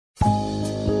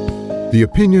The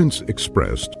opinions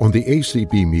expressed on the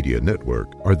ACB Media Network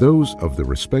are those of the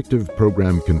respective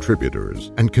program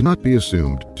contributors and cannot be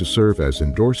assumed to serve as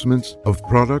endorsements of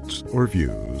products or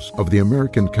views of the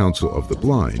American Council of the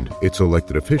Blind, its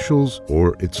elected officials,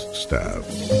 or its staff.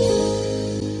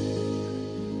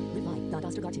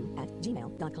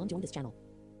 Join this channel.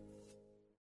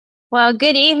 Well,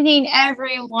 good evening,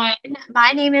 everyone.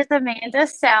 My name is Amanda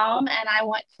Selm, and I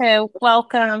want to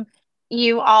welcome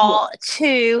you all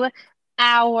to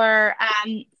our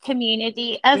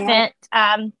community event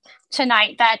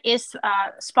tonight that is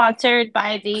sponsored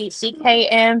by the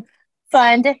CKM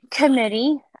Fund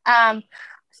Committee.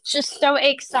 Just so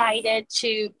excited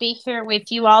to be here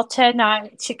with you all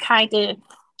tonight to kind of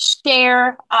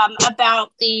share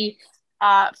about the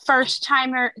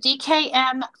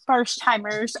DKM First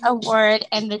Timers Award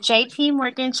and the JP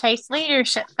Morgan Chase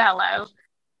Leadership Fellow.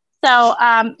 So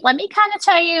let me kind of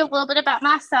tell you a little bit about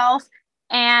myself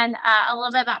and a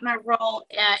little bit about my role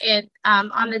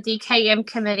on the DKM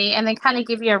committee, and then kind of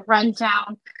give you a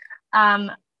rundown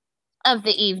of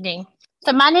the evening.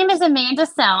 So my name is Amanda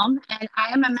Selm, and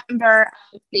I am a member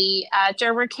of the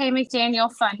Durward K.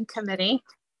 McDaniel Fund Committee.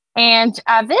 And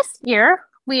this year,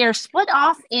 we are split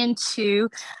off into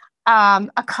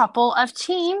a couple of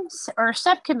teams or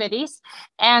subcommittees,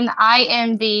 and I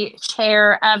am the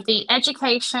chair of the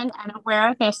Education and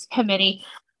Awareness Committee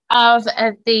of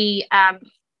the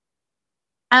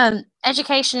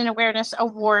Education and Awareness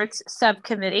Awards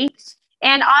Subcommittee.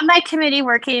 And on my committee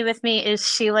working with me is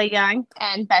Sheila Young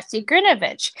and Betsy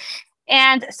Grinovich.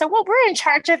 And so what we're in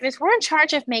charge of is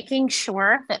making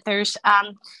sure that there's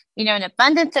an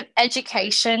abundance of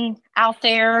education out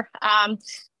there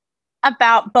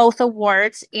about both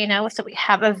awards, so we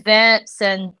have events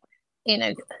and,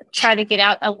 try to get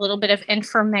out a little bit of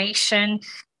information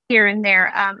here and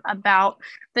there about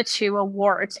the two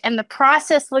awards. And the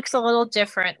process looks a little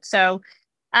different. So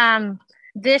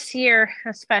this year,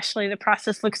 especially, the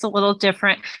process looks a little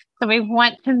different. So we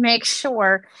want to make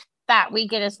sure that we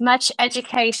get as much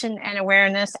education and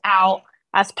awareness out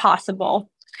as possible.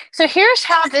 So here's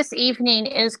how this evening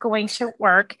is going to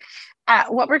work.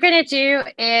 What we're going to do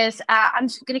is I'm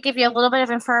just going to give you a little bit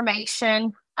of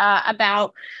information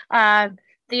about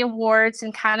the awards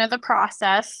and kind of the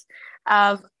process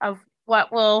of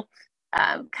what will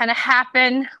kind of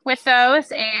happen with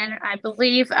those. And I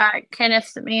believe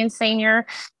Kenneth Mann Sr.,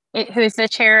 who is the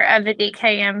chair of the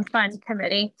DKM Fund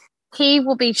Committee, he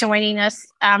will be joining us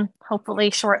hopefully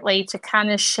shortly to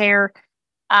kind of share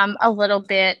a little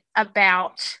bit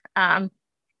about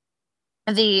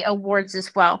the awards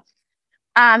as well.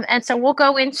 And so we'll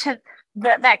go into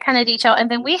that kind of detail.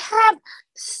 And then we have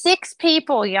 6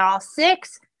 people, y'all,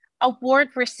 6 award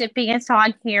recipients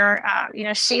on here.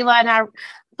 Sheila and I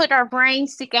put our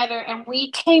brains together and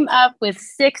we came up with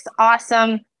 6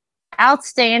 awesome,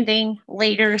 outstanding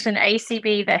leaders in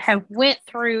ACB that have went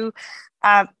through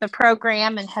the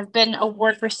program and have been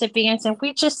award recipients. And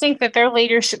we just think that their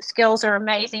leadership skills are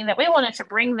amazing, that we wanted to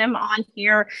bring them on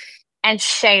here and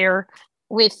share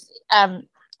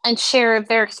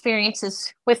their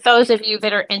experiences with those of you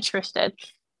that are interested.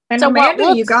 And so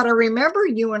Amanda, you got to remember,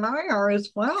 you and I are as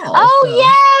well. Oh, so.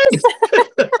 Yes.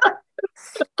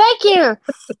 Thank you.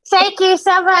 Thank you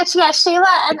so much. Yeah,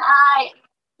 Sheila and I,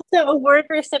 the award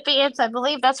recipients, I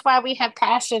believe that's why we have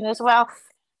passion as well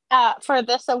for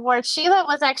this award. Sheila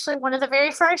was actually one of the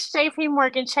very first JP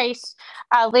Morgan Chase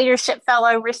Leadership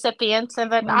Fellow recipients, and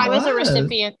then I was a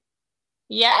recipient.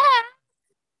 Yeah.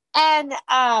 And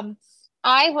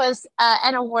I was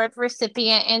an award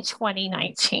recipient in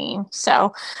 2019.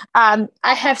 So I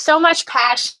have so much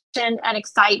passion and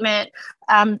excitement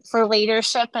for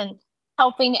leadership and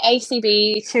helping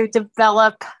ACB to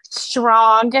develop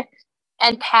strong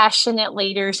and passionate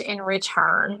leaders in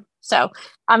return. So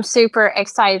I'm super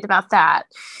excited about that.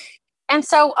 And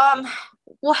so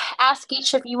we'll ask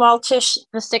each of you all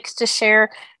the 6 to share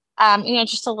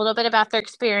just a little bit about their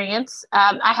experience.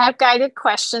 I have guided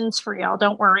questions for y'all,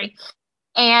 don't worry.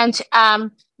 And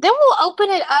then we'll open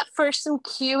it up for some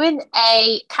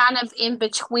Q&A kind of in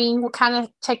between. We'll kind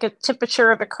of take a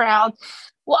temperature of the crowd.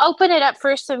 We'll open it up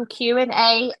for some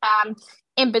Q&A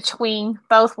in between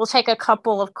both. We'll take a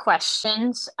couple of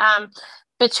questions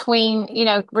between,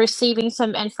 receiving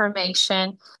some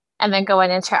information and then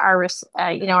going into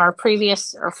our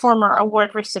previous or former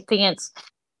award recipients.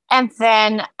 And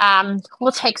then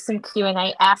we'll take some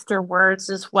Q&A afterwards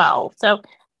as well. So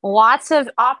lots of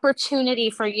opportunity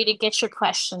for you to get your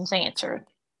questions answered.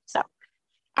 So,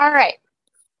 all right.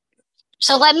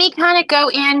 So let me kind of go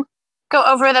in go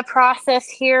over the process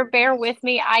here. Bear with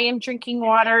me. I am drinking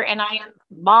water, and I'm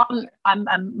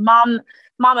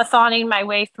mamathoning my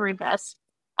way through this.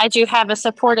 I do have a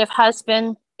supportive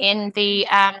husband in the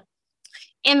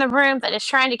room that is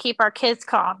trying to keep our kids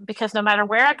calm, because no matter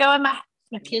where I go in my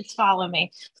kids follow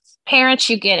me. Parents,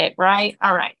 you get it, right?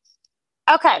 All right.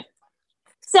 Okay.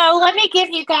 So let me give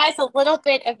you guys a little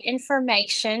bit of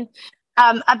information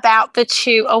about the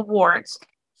two awards.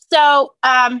 So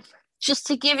just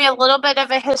to give you a little bit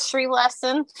of a history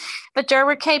lesson, the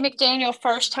Durward K. McDaniel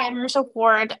First Timers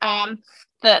Award,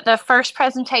 the first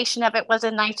presentation of it was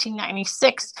in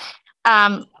 1996.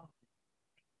 And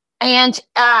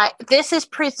this is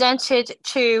presented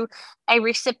to a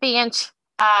recipient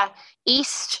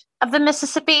east of the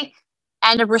Mississippi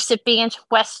and a recipient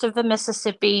west of the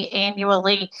Mississippi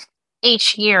annually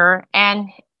each year. And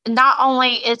not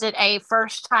only is it a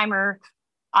first timer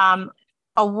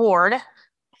award,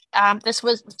 this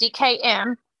was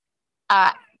DKM,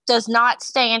 does not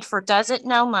stand for doesn't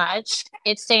know much.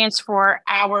 It stands for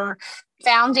our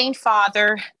founding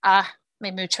father. Let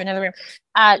me move to another room.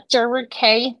 Durward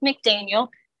K. McDaniel,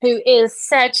 who is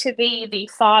said to be the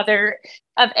father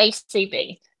of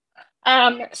ACB.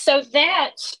 So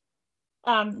that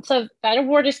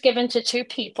award is given to two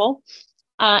people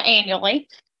annually,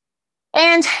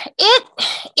 and it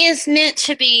is meant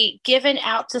to be given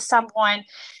out to someone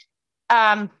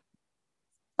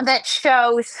that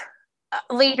shows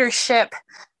leadership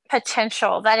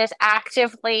potential, that is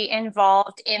actively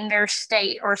involved in their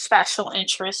state or special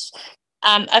interest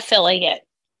affiliate.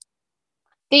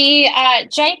 The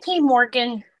J.P.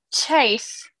 Morgan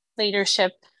Chase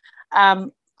Leadership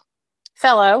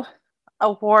Fellow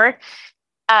Award,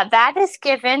 that is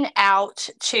given out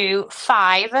to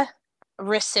 5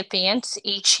 recipients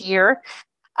each year.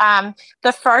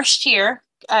 The first year,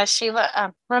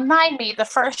 Sheila, remind me, the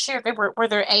first year, were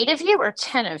there 8 of you or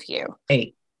 10 of you?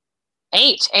 8.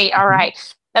 8. All right.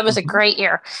 That was a great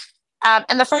year.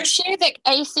 And the first year that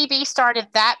ACB started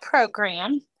that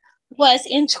program was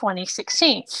in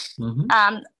 2016.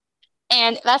 And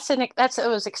it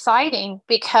was exciting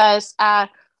because the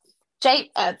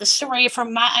story,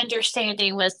 from my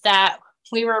understanding, was that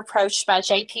we were approached by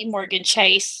J.P. Morgan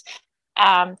Chase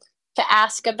to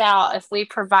ask about if we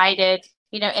provided,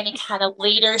 any kind of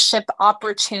leadership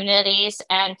opportunities.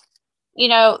 And,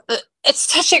 it's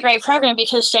such a great program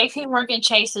because J.P. Morgan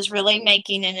Chase is really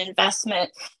making an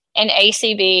investment in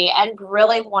ACB and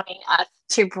really wanting us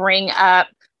to bring up,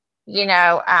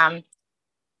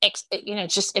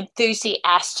 just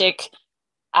enthusiastic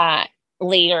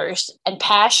leaders and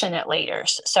passionate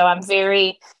leaders. So I'm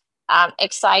very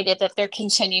excited that they're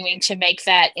continuing to make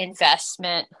that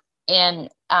investment in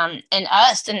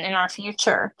us and in our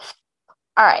future.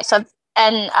 All right. So,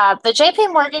 and the J.P.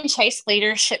 Morgan Chase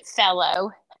Leadership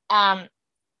Fellow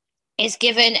is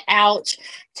given out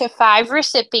to 5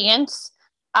 recipients.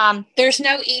 There's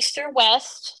no east or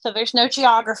west, so there's no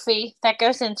geography that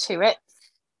goes into it.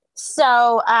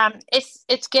 So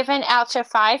it's given out to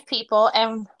 5 people,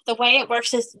 and the way it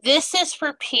works is this is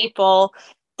for people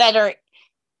that are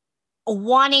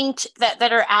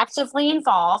that are actively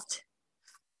involved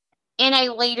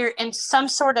in some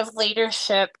sort of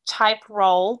leadership type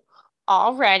role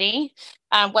already,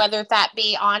 whether that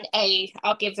be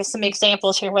I'll give you some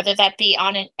examples here, whether that be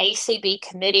on an ACB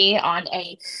committee, on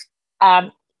a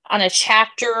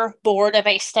chapter board of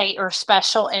a state or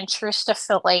special interest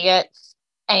affiliate,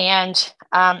 and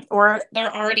or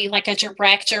they're already like a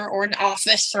director or an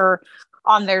officer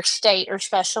on their state or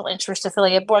special interest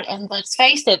affiliate board. And let's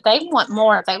face it, they want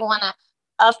more. They want to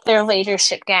up their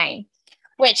leadership game,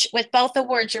 which with both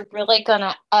awards, you're really going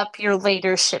to up your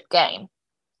leadership game.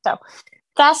 So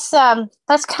that's kind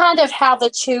of how the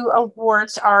two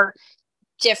awards are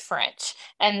different.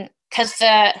 And because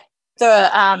the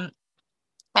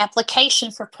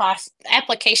application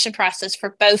process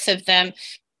for both of them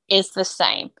is the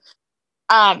same.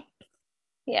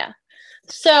 Yeah.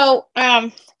 So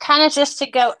kind of just to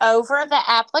go over the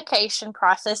application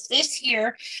process this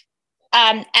year,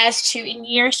 as to in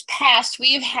years past,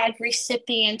 we've had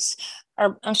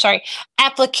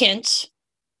applicants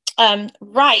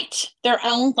write their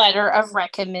own letter of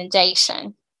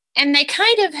recommendation. And they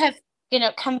kind of have,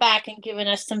 come back and given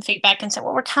us some feedback and said,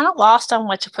 well, we're kind of lost on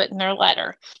what to put in their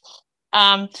letter.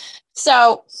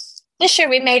 So this year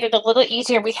we made it a little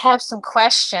easier. We have some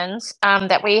questions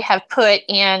that we have put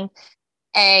in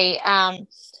a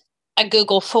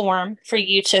Google form for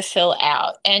you to fill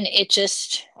out. And it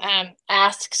just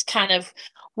asks kind of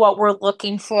what we're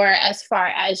looking for as far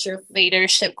as your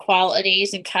leadership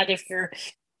qualities and kind of your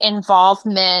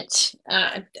involvement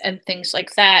and things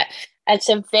like that, It's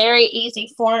a very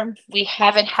easy form. We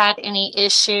haven't had any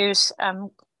issues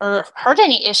or heard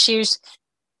any issues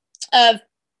of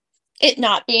it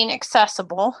not being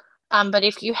accessible. But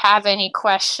if you have any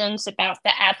questions about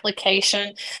the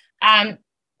application,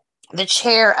 the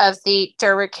chair of the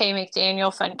Durward K.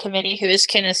 McDaniel Fund Committee, who is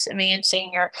Kenneth Simeon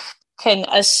Sr., can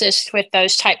assist with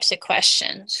those types of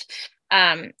questions.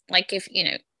 Like if,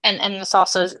 and this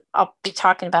also, I'll be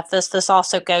talking about this. This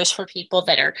also goes for people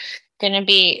that are going to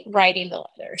be writing the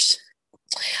letters.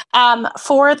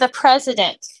 For the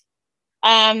president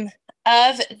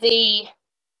of the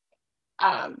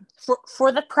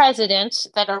for the presidents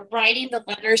that are writing the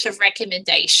letters of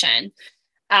recommendation,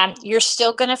 you're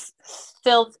still going to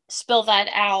spill that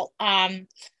out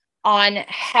on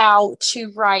how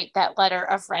to write that letter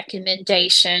of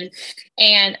recommendation.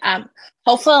 And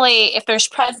hopefully, if there's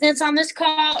presidents on this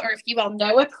call, or if you all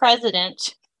know a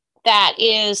president that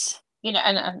is,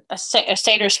 a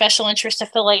state or special interest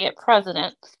affiliate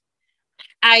president,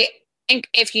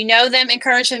 if you know them,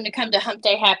 encourage them to come to Hump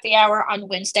Day Happy Hour on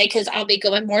Wednesday, because I'll be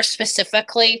going more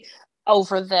specifically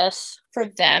over this for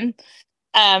them.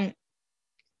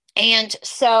 And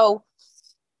so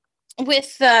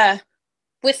with the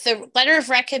letter of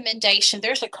recommendation,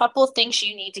 there's a couple of things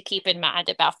you need to keep in mind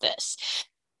about this.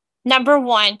 Number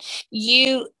one,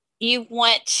 you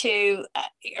want to,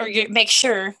 or you make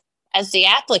sure, as the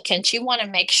applicant, you want to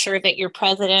make sure that your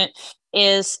president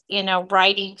is,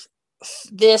 writing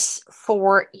this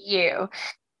for you.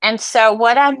 And so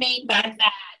what I mean by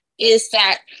that is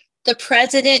that the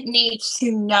president needs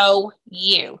to know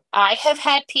you. I have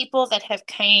had people that have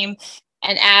came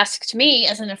and asked me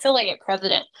as an affiliate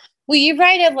president, will you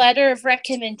write a letter of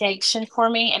recommendation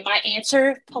for me? And my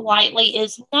answer politely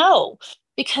is no,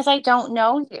 because I don't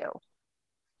know you.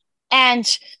 And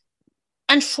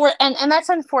that's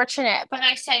unfortunate, but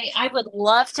I say I would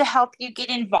love to help you get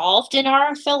involved in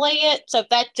our affiliate, so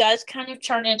that does kind of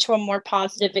turn into a more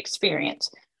positive experience.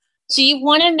 So you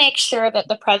want to make sure that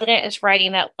the president is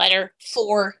writing that letter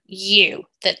for you,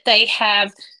 that they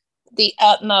have the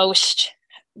utmost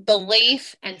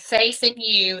belief and faith in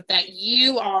you, that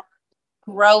you are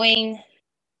growing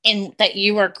and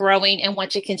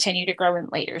want to continue to grow in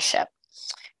leadership.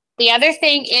 The other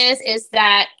thing is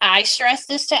that I stress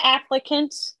this to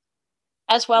applicants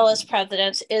as well as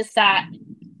presidents, is that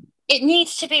it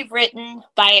needs to be written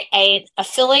by an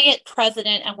affiliate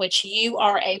president in which you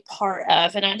are a part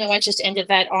of. And I know I just ended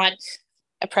that on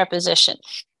a preposition.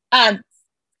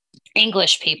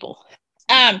 English people.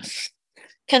 Because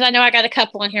I know I got a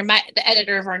couple on here. The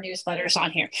editor of our newsletters on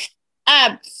here.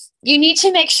 You need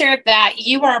to make sure that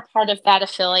you are a part of that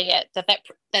affiliate,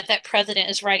 that president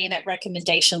is writing that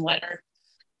recommendation letter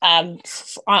on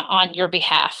your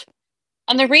behalf.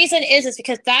 And the reason is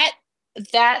because that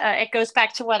it goes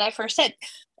back to what I first said,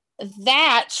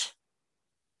 that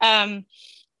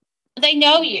they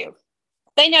know you.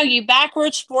 They know you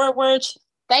backwards, forwards.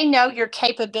 They know your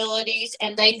capabilities,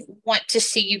 and they want to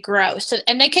see you grow. So,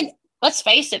 and they can, let's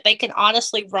face it, they can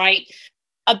honestly write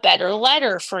a better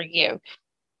letter for you.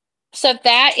 So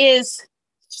that is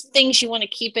things you want to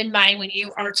keep in mind when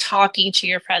you are talking to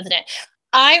your president.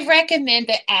 I recommend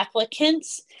that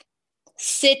applicants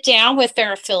sit down with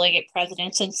their affiliate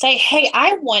presidents and say, hey,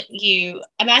 I'm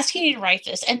asking you to write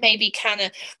this, and maybe kind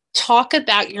of talk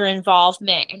about your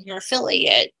involvement in your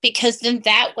affiliate, because then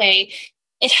that way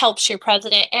it helps your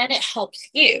president and it helps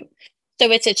you.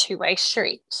 So it's a two-way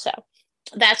street. So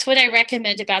that's what I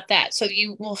recommend about that.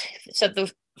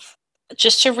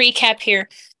 Just to recap here,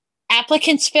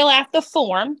 applicants fill out the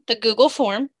form, the Google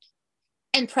form,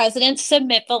 and presidents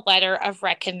submit the letter of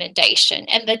recommendation.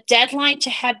 And the deadline to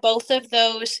have both of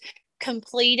those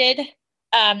completed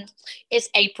is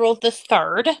April the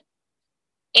 3rd.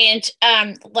 And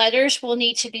letters will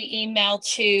need to be emailed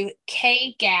to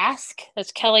Kay Gask.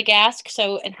 That's Kelly Gask.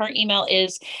 So, and her email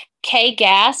is Kay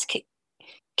Gask,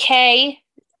 KGAS.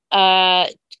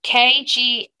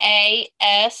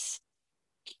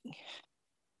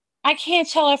 I can't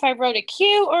tell if I wrote a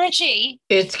Q or a G.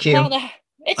 It's Q.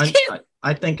 It's Q.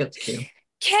 I think it's Q.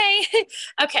 K.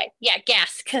 Okay. Yeah.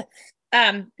 Gask.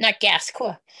 Not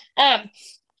Gask.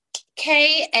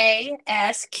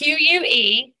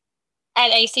 KASQUE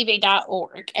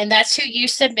 @acb.org. And that's who you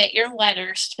submit your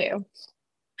letters to.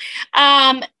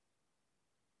 Yeah.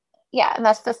 And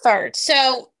that's the 3rd.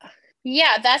 So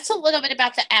yeah, that's a little bit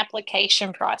about the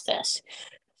application process.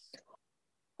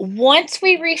 Once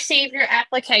we receive your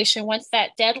application, once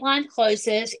that deadline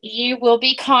closes, you will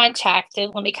be contacted.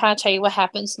 Let me kind of tell you what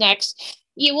happens next.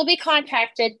 You will be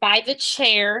contacted by the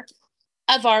chair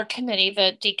of our committee,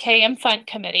 the DKM Fund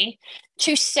Committee,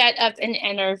 to set up an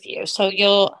interview. So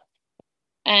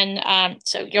And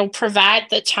so you'll provide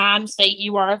the times that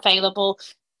you are available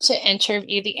to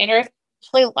interview. The interview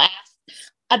usually lasts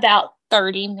about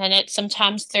 30 minutes.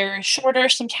 Sometimes they're shorter,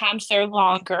 sometimes they're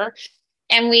longer.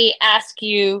 And we ask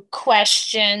you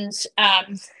questions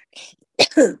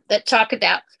that talk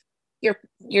about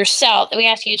yourself. We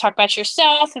ask you to talk about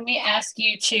yourself, and we ask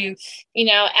you to,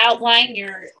 outline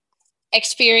your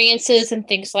experiences and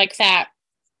things like that.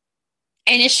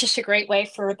 And it's just a great way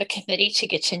for the committee to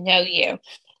get to know you.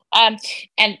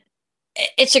 And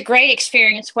it's a great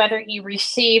experience whether you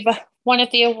receive one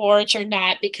of the awards or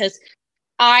not, because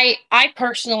I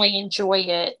personally enjoy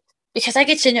it because I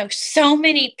get to know so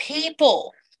many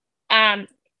people. And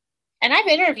I've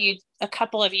interviewed a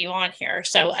couple of you on here.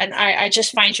 So, and I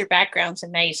just find your backgrounds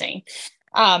amazing.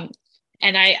 And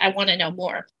I want to know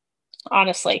more,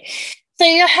 honestly. So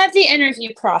you'll have the interview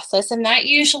process, and that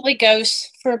usually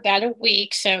goes for about a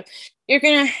week. So your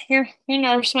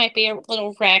nerves might be a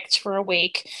little wrecked for a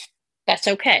week. That's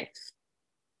okay.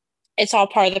 It's all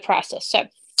part of the process. So,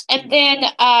 and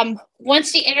then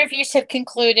once the interviews have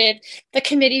concluded, the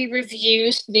committee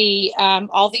reviews the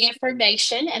all the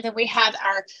information, and then we have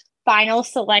our final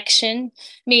selection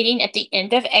meeting at the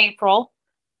end of April,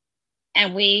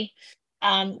 and we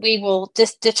will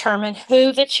just determine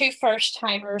who the two first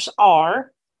timers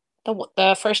are,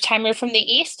 the first timer from the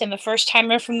East and the first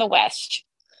timer from the West.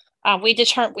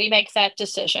 We make that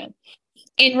decision.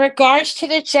 In regards to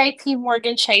the JP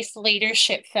Morgan Chase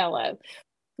Leadership Fellow,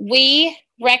 we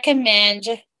recommend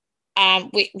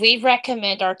we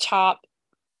recommend our top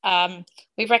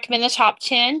we recommend the top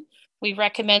 10. We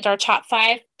recommend our top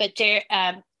 5, but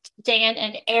Dan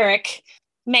and Eric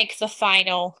make the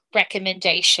final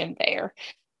recommendation there.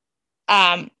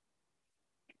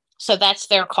 So that's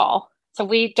their call. So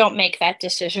we don't make that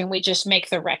decision. We just make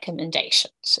the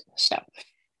recommendations. So,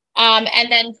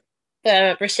 and then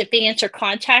the recipients are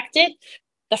contacted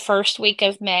the first week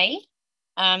of May,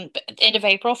 end of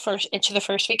April, into the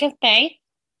first week of May.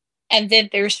 And then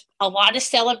there's a lot of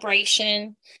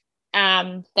celebration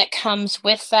that comes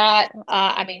with that.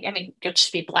 I mean, you'll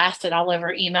just be blasted all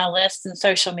over email lists and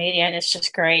social media, and it's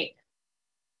just great.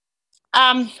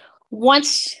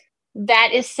 Once that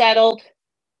is settled,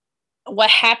 what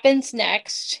happens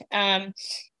next?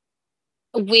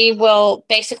 We will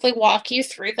basically walk you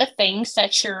through the things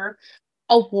that your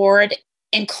award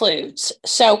includes.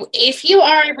 So if you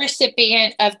are a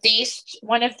recipient of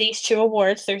one of these 2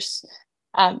 awards, there's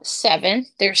 7.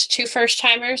 There's 2 first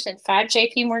timers and 5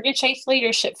 JP Morgan Chase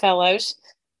Leadership Fellows.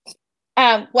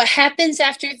 What happens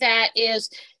after that is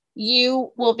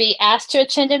you will be asked to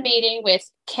attend a meeting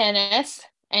with Kenneth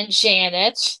and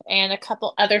Janet and a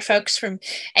couple other folks from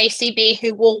ACB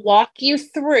who will walk you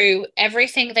through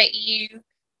everything that you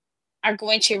are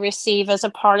going to receive as a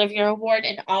part of your award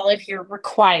and all of your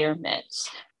requirements.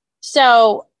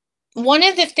 So one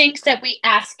of the things that we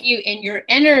ask you in your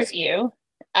interview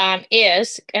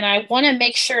is, and I want to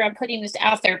make sure I'm putting this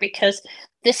out there because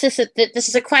this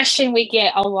is a question we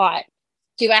get a lot.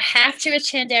 Do I have to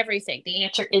attend everything? The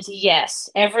answer is yes.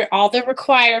 All the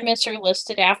requirements are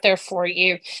listed out there for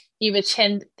you. You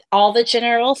attend all the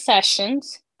general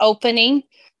sessions, opening,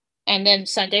 and then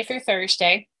Sunday through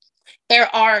Thursday. There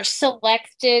are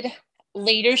selected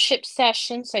leadership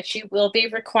sessions that you will be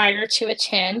required to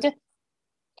attend.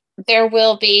 There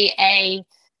will be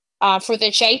for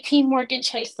the JP Morgan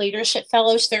Chase Leadership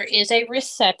Fellows, there is a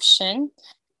reception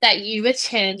that you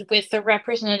attend with the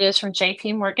representatives from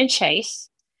JP Morgan Chase.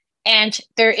 And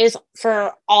there is,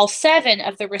 for all 7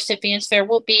 of the recipients, there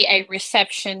will be a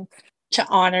reception to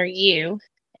honor you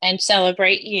and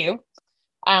celebrate you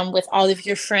with all of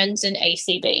your friends in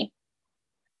ACB.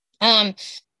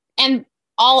 And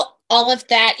all of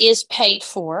that is paid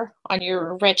for on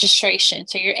your registration.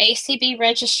 So your ACB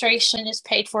registration is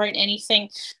paid for, and anything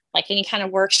like any kind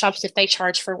of workshops, if they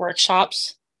charge for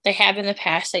workshops, they have in the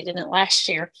past, they didn't last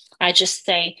year. I just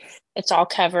say it's all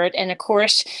covered. And of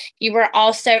course, you are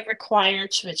also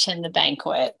required to attend the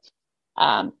banquet.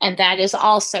 And that is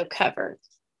also covered.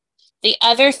 The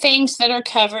other things that are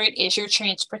covered is your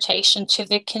transportation to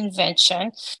the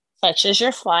convention, such as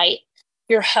your flight,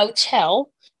 your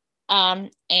hotel,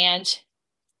 and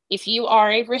if you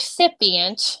are a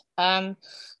recipient,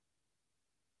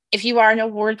 if you are an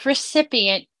award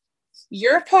recipient,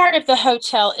 your part of the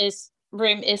hotel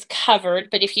room is covered.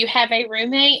 But if you have a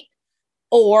roommate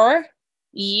or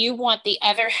you want the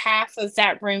other half of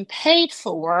that room paid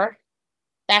for,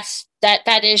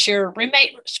 that is your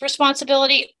roommate's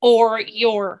responsibility or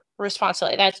your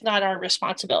responsibility. That's not our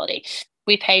responsibility.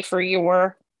 We pay for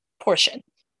your portion.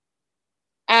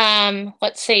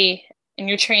 Let's see, in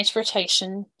your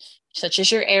transportation, such as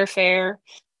your airfare,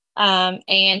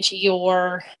 and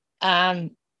your per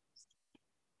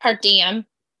diem,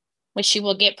 which you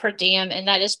will get per diem, and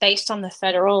that is based on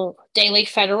the daily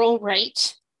federal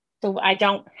rate. So I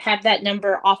don't have that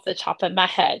number off the top of my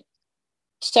head.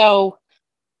 So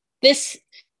this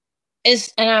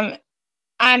is, and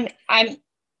I'm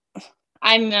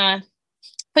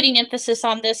putting emphasis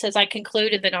on this as I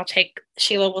conclude, and then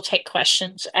Sheila will take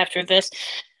questions after this.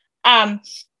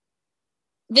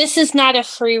 This is not a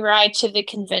free ride to the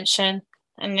convention,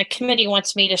 and the committee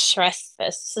wants me to stress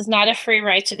this. This is not a free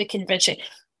ride to the convention.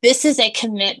 This is a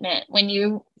commitment. When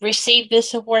you receive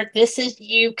this award, this is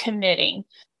you committing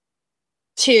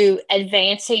to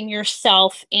advancing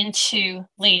yourself into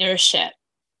leadership.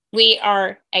 We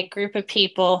are a group of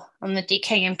people on the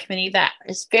DKM committee that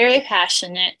is very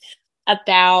passionate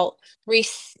about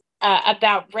raising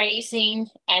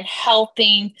and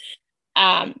helping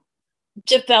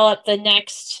develop the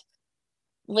next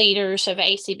leaders of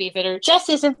ACB that are just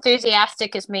as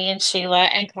enthusiastic as me and Sheila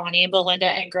and Connie and Belinda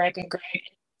and Greg and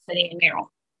Cindy and Meryl.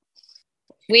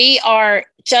 We are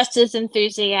just as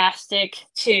enthusiastic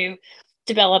to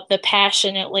develop the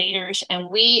passionate leaders, and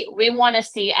we want to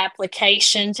see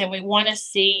applications, and we want to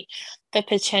see the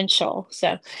potential.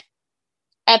 So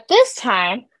at this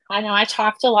time, I know I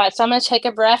talked a lot, so I'm going to take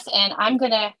a breath, and I'm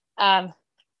going to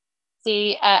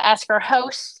ask our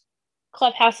host,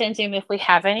 Clubhouse and Zoom, if we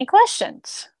have any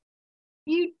questions.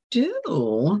 You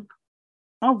do.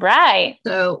 All right.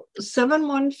 So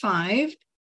 715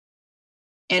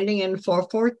 ending in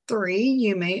 443,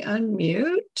 you may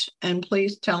unmute and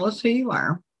please tell us who you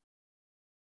are.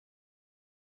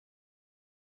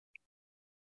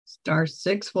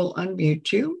 *6 will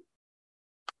unmute you.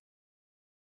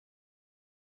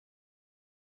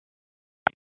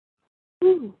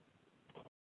 Can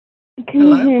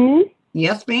Hello? you hear me?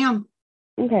 Yes, ma'am.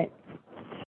 Okay.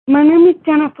 My name is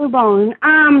Jennifer Bowen.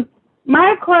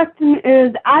 My question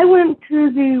is, I went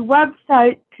to the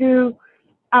website to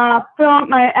fill out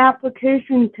my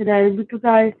application today because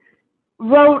I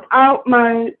wrote out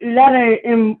my letter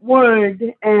in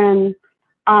Word and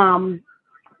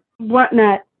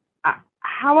whatnot.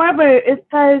 However, it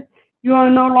says you are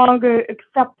no longer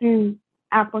accepting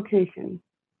applications.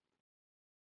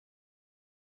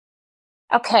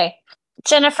 Okay,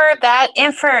 Jennifer,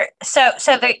 you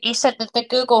said that the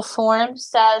Google form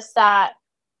says that,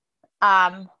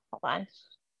 hold on.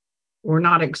 We're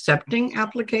not accepting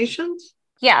applications?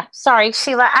 Yeah, sorry,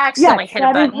 Sheila, I accidentally hit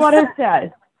a button. Yes, that is what it says.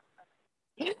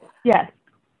 Yes,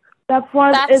 that's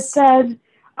what it said.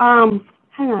 Hang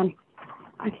on,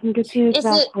 I can get the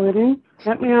exact wording.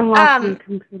 Let me unlock my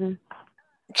computer.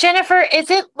 Jennifer, is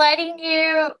it letting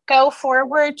you go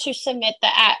forward to submit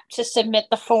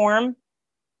the form?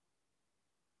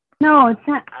 No, it's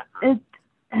not. Hang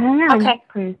on, okay.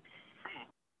 Please.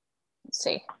 Let's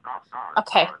see.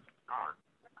 Okay.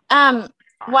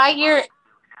 While you're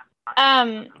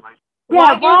I'm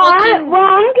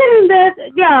getting this.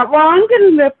 Yeah, while I'm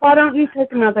getting this, why don't you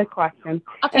take another question?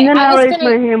 Okay, and then I'll raise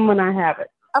my hand when I have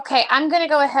it. Okay, I'm going to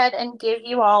go ahead and give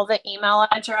you all the email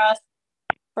address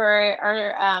for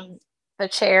our the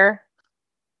chair,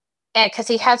 because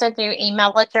he has a new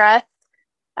email address.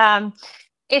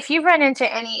 If you run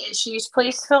into any issues,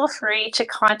 please feel free to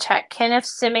contact Kenneth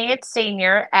Simeon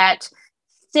Sr. at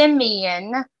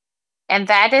Simeon, and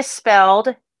that is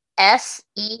spelled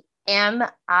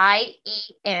SEMIEN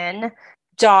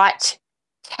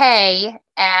 .K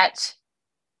at,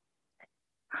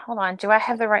 hold on, do I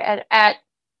have the right, at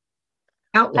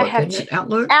Outlook, isn't it?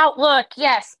 Outlook? Outlook,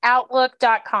 yes,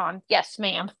 outlook.com. Yes,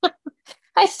 ma'am.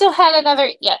 I still had another,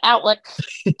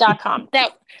 outlook.com.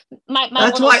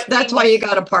 That's why you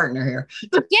got a partner here.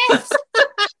 Yes.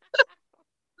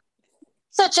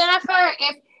 So Jennifer,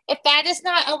 if that is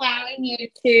not allowing you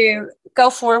to go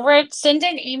forward, send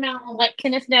an email and let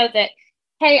Kenneth know that,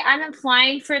 hey, I'm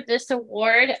applying for this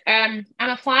award. I'm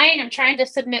trying to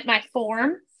submit my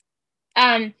form.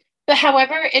 But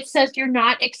however, it says you're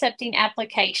not accepting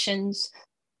applications.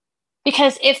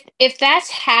 Because if that's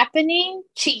happening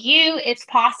to you, it's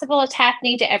possible it's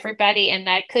happening to everybody, and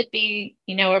that could be,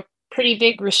 a pretty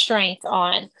big restraint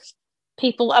on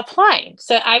people applying.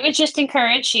 So I would just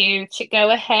encourage you to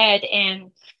go ahead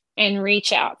and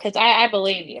reach out, because I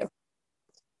believe you.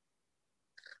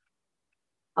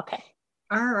 Okay.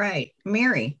 All right,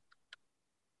 Mary.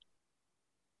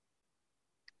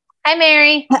 Hi,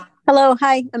 Mary. Hello.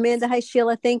 Hi, Amanda. Hi,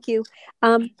 Sheila. Thank you.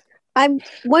 I'm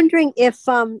wondering if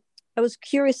I was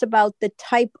curious about the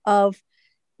type of,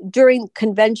 during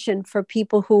convention for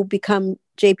people who become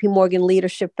JP Morgan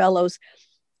Leadership Fellows,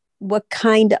 what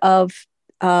kind of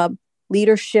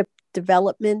leadership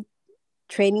development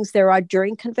trainings there are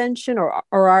during convention, or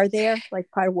are there like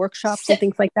part of workshops and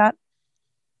things like that?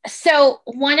 So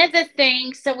one of the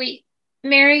things,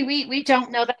 Mary, we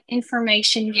don't know that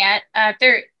information yet.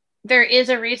 There is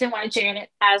a reason why Janet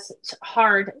has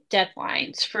hard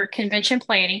deadlines for convention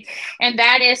planning, and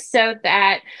that is so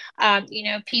that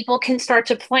people can start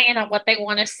to plan on what they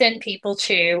want to send people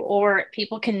to, or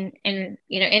people can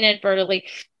inadvertently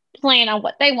plan on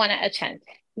what they want to attend.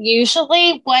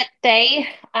 Usually, what they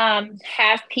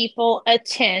have people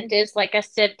attend is, like I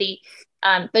said, the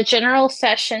general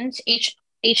sessions, each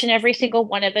and every single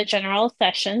one of the general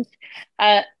sessions,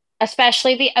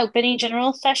 especially the opening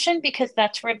general session, because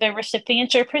that's where the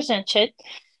recipients are presented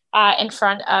in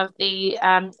front of the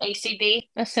ACB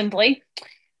assembly.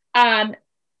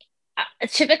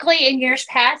 Typically, in years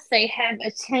past, they have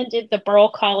attended the Burl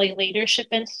Colley Leadership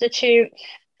Institute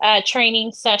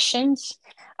training sessions.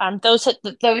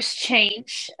 Those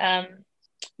change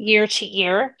year to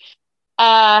year.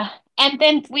 And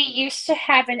then we used to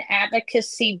have an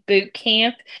advocacy boot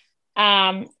camp.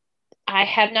 I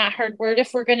have not heard word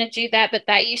if we're going to do that, but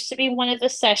that used to be one of the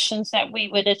sessions that we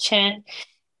would attend.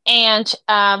 And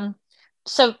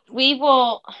so we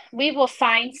will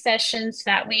find sessions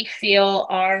that we feel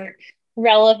are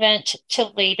relevant to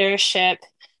leadership,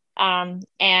 and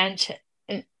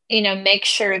make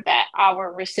sure that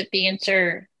our recipients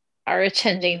are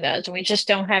attending those. We just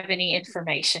don't have any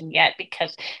information yet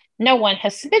because no one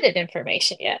has submitted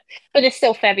information yet, but it's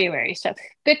still February. So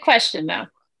good question, though.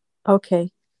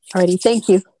 Okay. Alrighty. Thank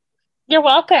you. You're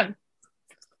welcome.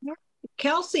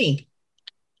 Kelsey.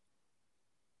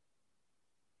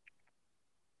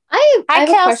 I have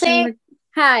Kelsey. a question.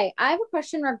 Hi, I have a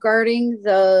question regarding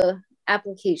the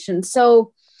application.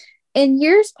 So in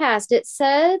years past, it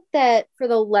said that for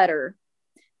the letter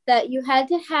that you had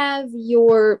to have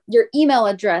your email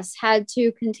address had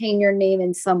to contain your name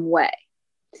in some way.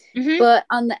 Mm-hmm. But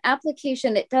on the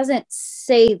application, it doesn't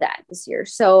say that this year.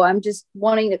 So I'm just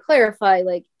wanting to clarify,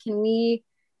 like, can we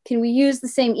use the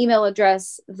same email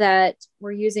address that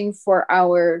we're using for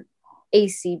our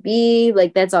ACB,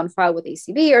 like that's on file with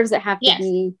ACB, or does it have to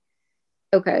be?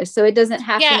 Okay, so it doesn't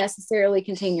have to necessarily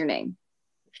contain your name.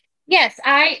 Yes,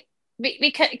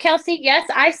 because Kelsey, yes,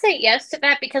 I say yes to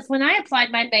that, because when I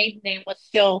applied, my maiden name was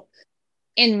still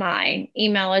in my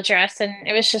email address, and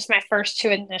it was just my first two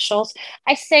initials.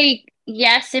 I say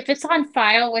yes if it's on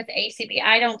file with ACB.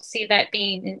 I don't see that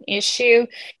being an issue.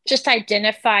 Just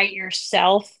identify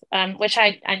yourself, which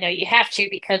I know you have to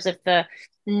because of the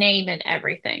name and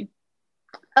everything.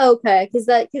 Okay, because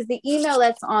the email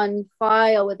that's on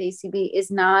file with ACB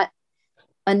is not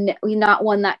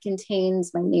one that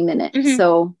contains my name in it. Mm-hmm.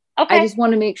 So I just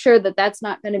want to make sure that that's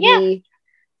not going to be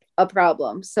a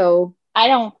problem. So I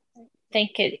don't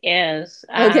think it is.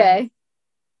 Okay.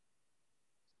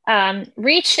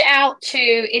 Reach out to,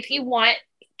 if you want,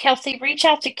 Kelsey, reach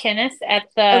out to Kenneth at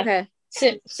the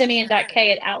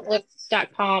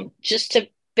simeon.k@outlook.com just to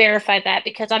verify that,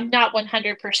 because I'm not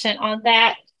 100% on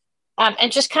that.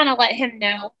 And just kind of let him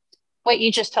know what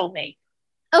you just told me.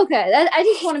 Okay. I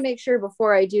just want to make sure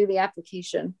before I do the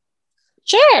application.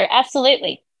 Sure.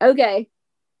 Absolutely. Okay.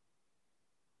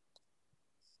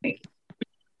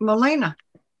 Melena.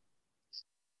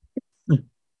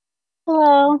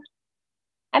 Hello.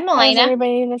 I'm Melena.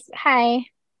 Everybody. Hi.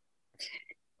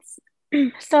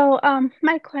 So,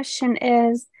 my question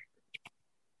is,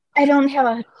 I don't have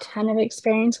a ton of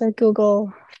experience with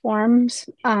Google Forms.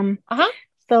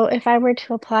 So if I were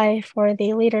to apply for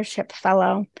the Leadership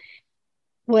Fellow,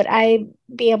 would I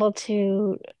be able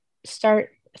to start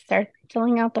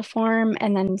filling out the form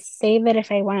and then save it if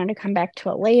I wanted to come back to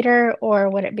it later? Or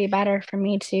would it be better for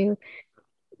me to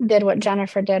did what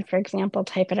Jennifer did, for example,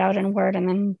 type it out in Word and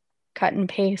then cut and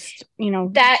paste,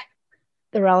 the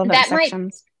relevant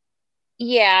sections?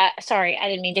 Sorry, I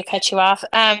didn't mean to cut you off.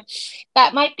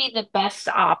 That might be the best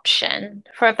option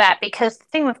for that, because the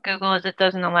thing with Google is it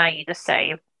doesn't allow you to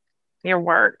save your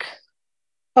work.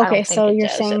 Okay, so you're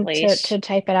saying to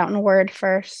type it out in Word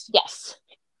first? Yes.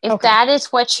 If that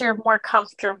is what you're more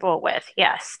comfortable with,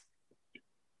 yes.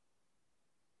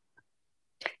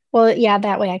 Well, yeah,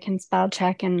 that way I can spell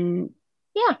check and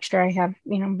make sure I have,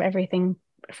 everything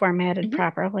formatted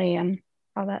properly and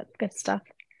all that good stuff.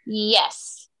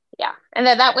 Yes. Yeah. And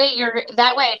that way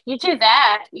if you do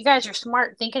that, you guys are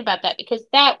smart thinking about that, because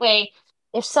that way,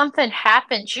 if something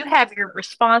happens, you have your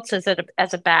responses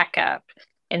as a backup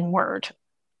in Word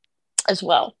as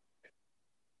well.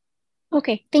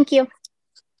 Okay. Thank you.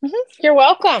 You're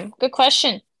welcome. Good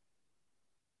question.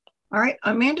 All right,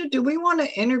 Amanda, do we want to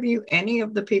interview any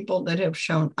of the people that have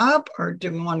shown up, or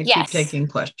do we want to keep taking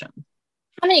questions?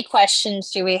 How many questions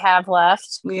do we have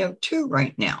left? We have 2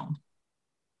 right now.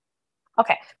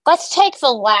 Okay, let's take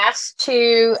the last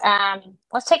 2.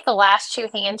 Let's take the last 2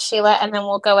 hands, Sheila, and then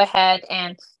we'll go ahead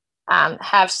and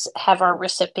have our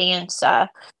recipients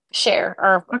share.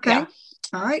 Or Okay. yeah.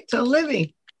 All right. So,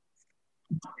 Livy.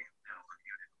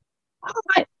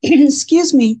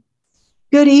 Excuse me.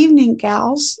 Good evening,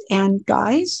 gals and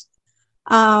guys.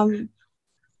 I'm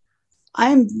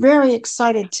very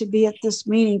excited to be at this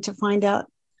meeting to find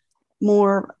out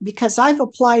more, because I've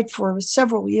applied for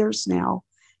several years now,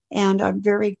 and I'm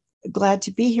very glad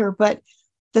to be here. But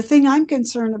the thing I'm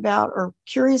concerned about or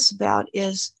curious about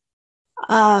is,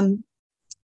 can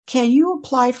you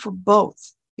apply for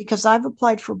both? Because I've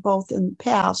applied for both in the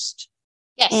past.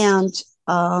 Yes. And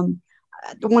in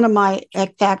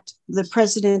fact, the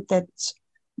president that's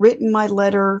written my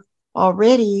letter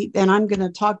already, and I'm going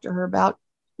to talk to her about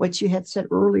what you had said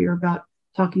earlier about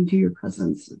talking to your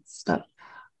cousins and stuff.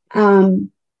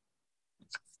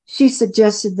 She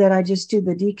suggested that I just do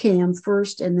the DKM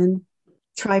first and then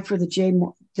try for the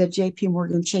JP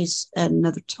Morgan Chase at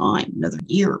another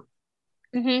year.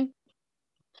 Mm-hmm.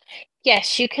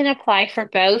 Yes, you can apply for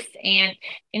both. And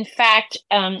in fact,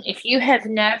 if you have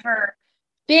never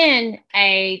been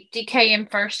a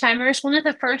DKM first timers, one of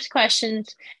the first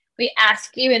questions we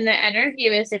ask you in the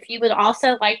interview is if you would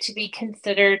also like to be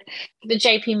considered the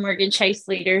JP Morgan Chase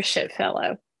Leadership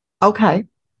Fellow. Okay.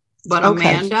 But Okay.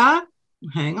 Amanda,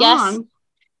 hang on.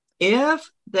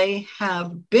 If they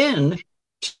have been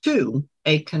to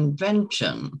a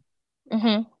convention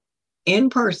in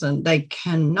person, they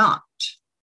cannot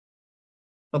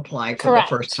apply for the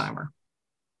first timer.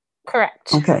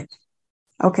 Correct. Okay.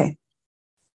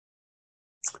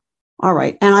 All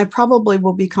right. And I probably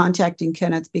will be contacting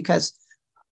Kenneth because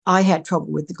I had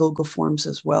trouble with the Google Forms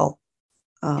as well.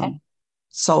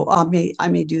 So I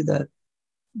may do the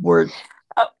Word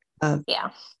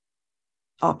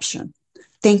option.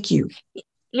 Thank you.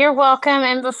 You're welcome.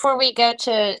 And before we go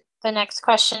to the next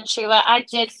question, Sheila, I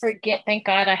did forget. Thank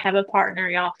God I have a partner,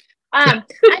 y'all. I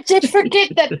did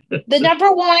forget that the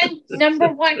number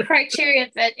one criteria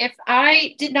that if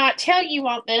I did not tell you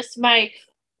all this,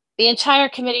 the entire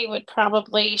committee would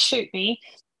probably shoot me.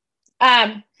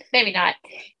 Maybe not.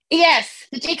 Yes,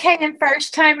 the DKM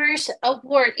First Timers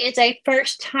Award is a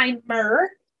first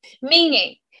timer,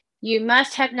 meaning you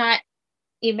must have not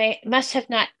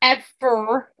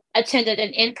ever attended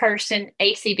an in-person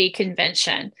ACB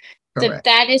convention. Correct.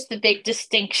 So that is the big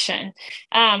distinction.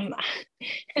 And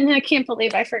I can't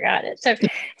believe I forgot it. So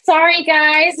sorry,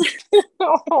 guys.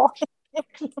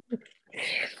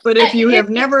 But if you have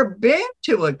never been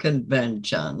to a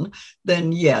convention,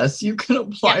 then yes, you can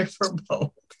apply for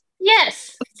both.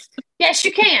 Yes,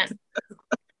 you can.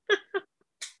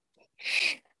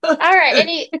 All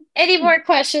right. Any more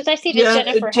questions? I see that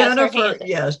Jennifer has her hand.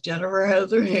 Yes, Jennifer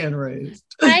has her hand raised.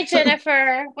 Hi,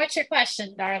 Jennifer. What's your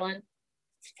question, darling?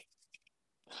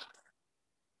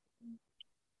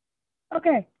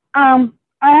 Okay. I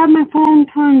have my phone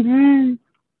turned really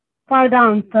far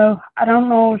down, so I don't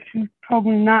know if she told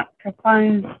me not to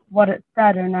find what it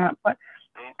said or not. But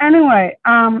anyway,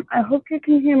 I hope you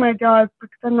can hear my Jaws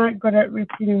because I'm not good at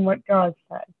repeating what Jaws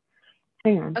said.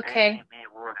 Hang on. Okay.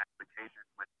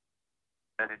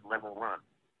 Level 1.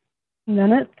 And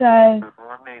then it says,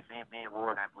 Perform ACB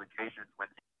award application when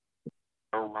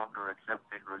no longer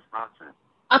accepting responses.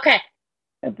 Okay.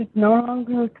 If it's no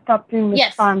longer accepting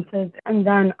responses, and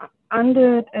then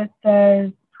under it, it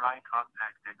says, try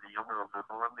contacting the owner of the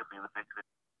form if you think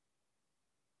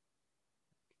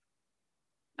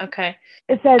that. Okay.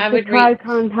 It says to try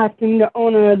contacting the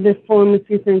owner of this form if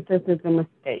you think this is a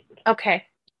mistake. Okay.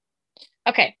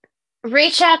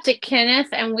 Reach out to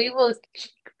Kenneth, and we will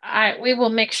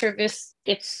make sure this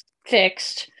gets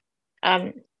fixed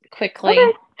quickly.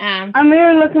 Okay. I'm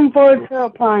really looking forward to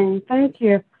applying. Thank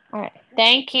you. All right.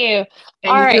 Thank you.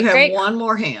 And all you right. have one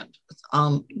more hand.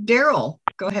 Daryl,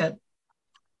 go ahead.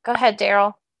 Go ahead,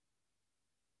 Daryl.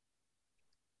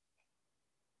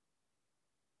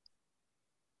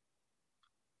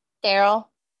 Daryl.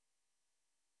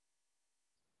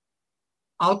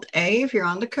 Alt A if you're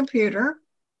on the computer.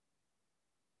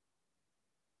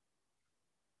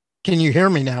 Can you hear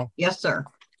me now? Yes, sir.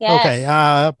 Yes. Okay,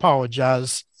 I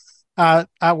apologize. I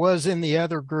was in the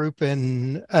other group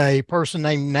and a person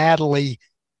named Natalie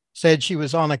said she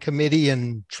was on a committee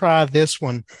and try this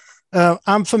one.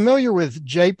 I'm familiar with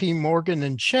JP Morgan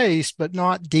and Chase, but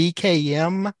not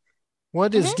DKM.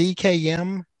 What is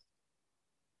DKM?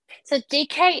 So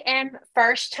DKM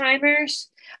First Timers.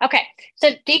 Okay,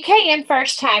 so DKM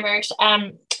First Timers,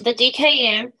 the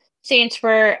DKM stands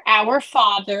for our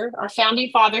founding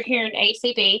father here in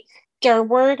ACB.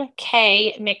 Durward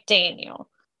K. McDaniel.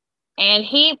 And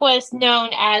he was known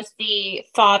as the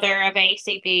father of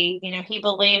ACB. You know, he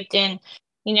believed in,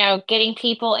 you know, getting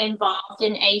people involved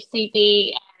in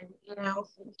ACB and, you know,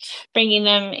 bringing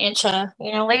them into,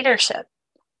 you know, leadership.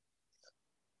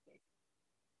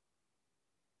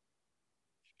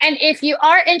 And if you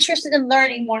are interested in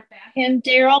learning more about him,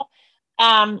 Daryl,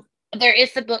 there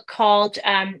is the book called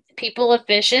People of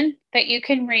Vision that you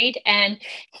can read. And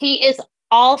he is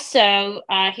also,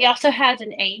 he also has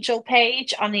an angel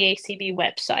page on the ACB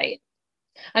website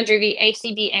under the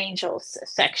ACB Angels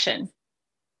section.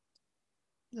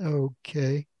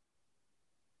 Okay.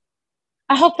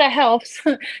 I hope that helps.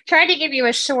 Try to give you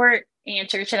a short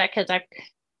answer to that because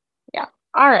yeah.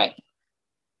 All right.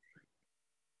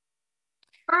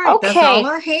 All right, okay. That's all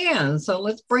our hands. So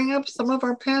let's bring up some of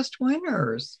our past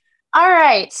winners. All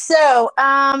right. So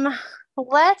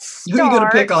let's start. Who are you going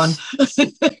to pick on?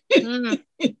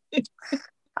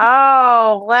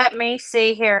 Oh, let me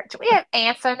see here. Do we have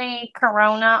Anthony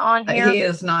Corona on here? He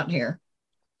is not here.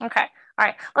 Okay. All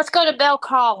right. Let's go to Belle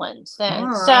Collins then.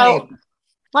 All so right.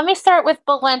 Let me start with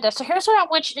Belinda. So here's what I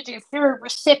want you to do. If you're a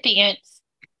recipient,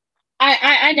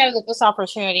 I know that this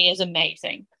opportunity is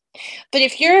amazing. But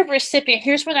if you're a recipient,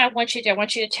 here's what I want you to do. I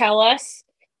want you to tell us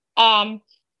kind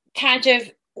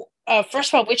of,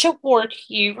 first of all, which award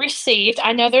you received.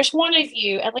 I know there's one of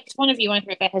you, at least one of you on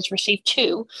here that has received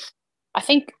 2. I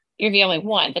think you're the only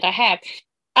one that I have.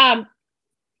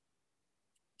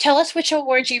 Tell us which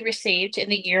award you received in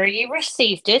the year you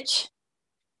received it.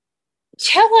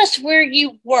 Tell us where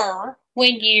you were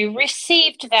when you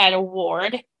received that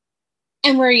award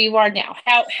and where you are now.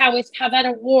 How that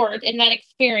award and that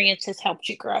experience has helped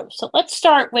you grow. So let's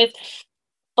start with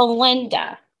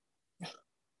Belinda.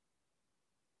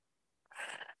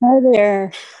 Hi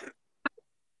there.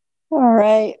 All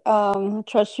right.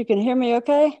 Trust you can hear me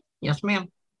okay? Yes,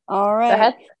 ma'am. All right. Go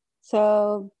ahead.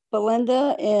 So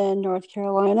Belinda in North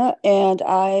Carolina, and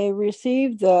I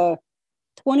received the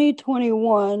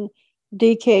 2021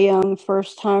 DK Young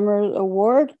First Timers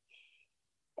Award.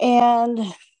 And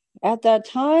at that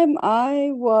time,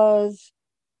 I was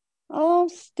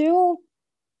still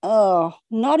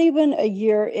not even a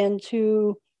year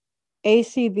into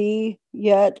ACB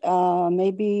yet,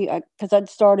 maybe because I'd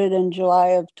started in July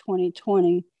of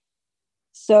 2020.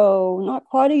 So not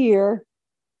quite a year.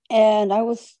 And I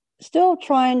was still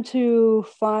trying to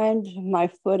find my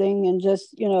footing and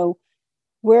just,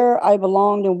 where I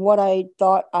belonged and what I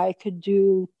thought I could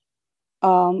do.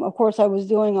 Of course, I was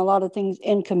doing a lot of things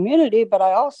in community, but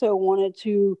I also wanted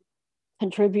to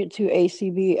contribute to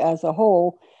ACB as a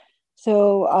whole.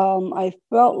 So I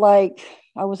felt like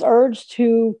I was urged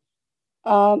to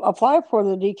apply for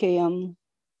the DKM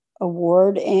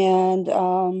award.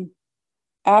 And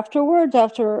afterwards,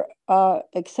 after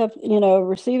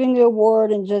receiving the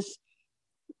award and just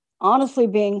honestly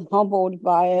being humbled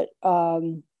by it,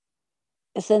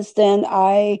 since then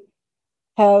I'm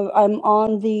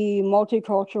on the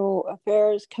Multicultural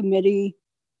Affairs Committee.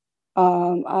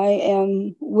 I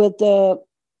am with the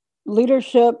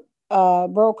Leadership,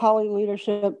 Borough College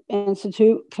Leadership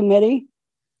Institute Committee.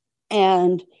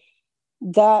 And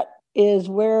that is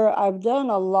where I've done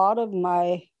a lot of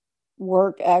my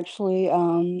work, actually.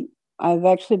 I've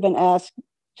actually been asked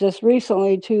just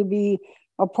recently to be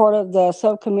a part of the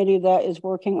subcommittee that is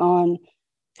working on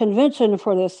convention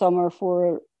for this summer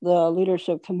for the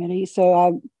leadership committee. So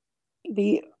I'd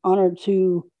be honored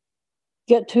to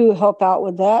get to help out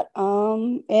with that.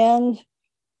 And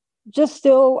just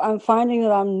still, I'm finding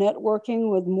that I'm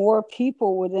networking with more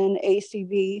people within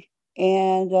ACB,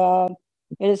 and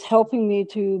it is helping me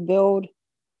to build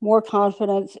more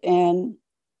confidence, and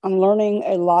I'm learning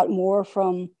a lot more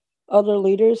from other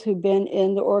leaders who've been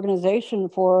in the organization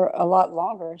for a lot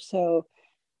longer. So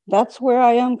that's where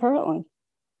I am currently.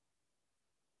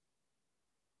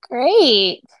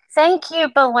 Great. Thank you,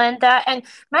 Belinda. And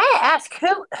may I ask,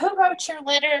 who wrote your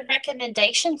letter of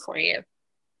recommendation for you?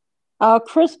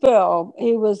 Chris Bell.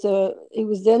 He was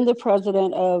then the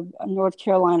president of North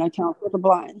Carolina Council of the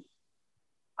Blind.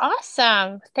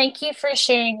 Awesome. Thank you for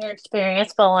sharing your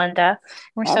experience, Belinda.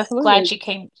 We're Absolutely. so glad you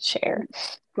came to share.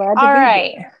 Glad to All be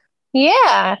right. here.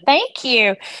 Yeah, thank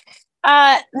you.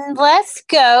 Let's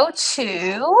go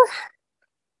to,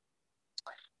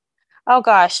 oh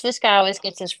gosh, this guy always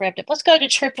gets this ripped up. Let's go to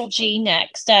Triple G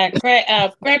next. Greg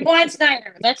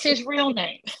Weinsnyder, that's his real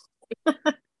name.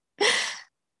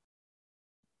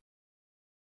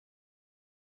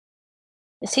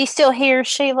 Is he still here,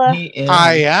 Sheila? He is.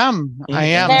 I am.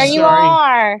 There you Sorry.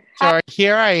 are. Sorry.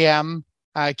 Here I am.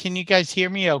 Can you guys hear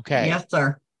me okay? Yes,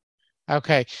 sir.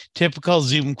 Okay, typical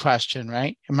Zoom question,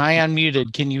 right? Am I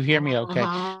unmuted? Can you hear me okay?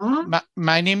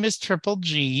 My name is Triple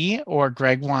G, or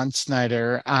Greg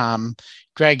Wansnyder.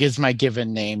 Greg is my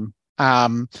given name.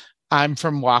 I'm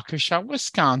from Waukesha,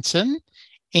 Wisconsin,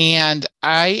 and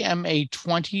I am a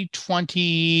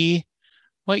 2020,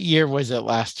 what year was it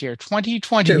last year?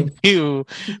 2022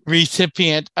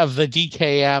 recipient of the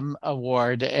DKM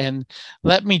Award. And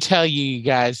let me tell you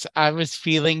guys, I was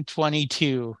feeling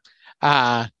 22.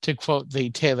 To quote the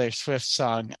Taylor Swift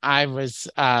song, I was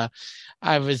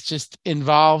just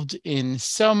involved in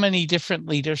so many different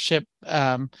leadership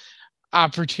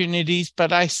opportunities,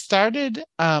 but I started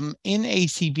in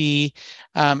ACB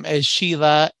as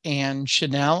Sheila and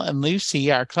Chanel and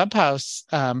Lucy, our clubhouse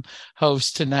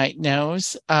host tonight,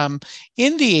 knows,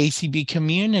 in the ACB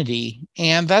community.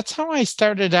 And that's how I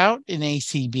started out in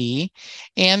ACB.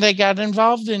 And I got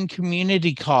involved in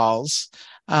community calls.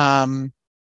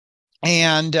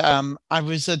 I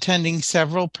was attending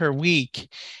several per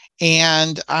week,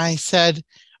 and I said,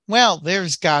 well,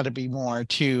 there's got to be more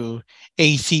to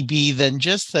ACB than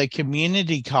just the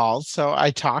community calls. So I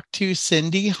talked to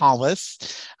Cindy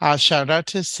Hollis. Shout out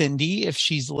to Cindy if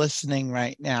she's listening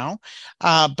right now.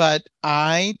 But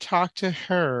I talked to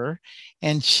her,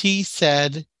 and she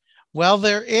said, well,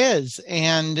 there is.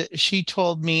 And she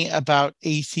told me about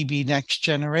ACB Next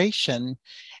Generation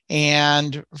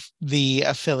and the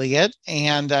affiliate,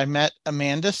 and I met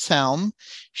Amanda Selm.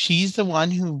 She's the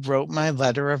one who wrote my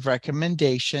letter of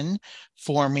recommendation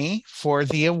for me for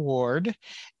the award.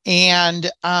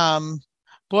 And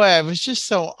boy, I was just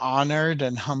so honored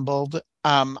and humbled.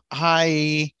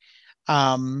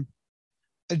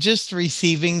 Just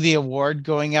receiving the award,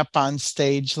 going up on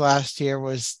stage last year,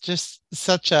 was just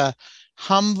such a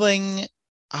humbling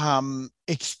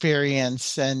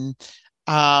experience. And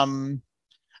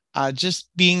just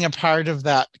being a part of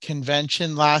that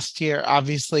convention last year,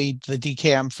 obviously the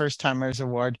DKM First Timers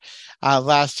Award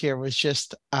last year was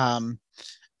just a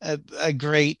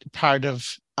great part of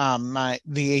the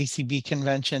ACB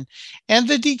convention. And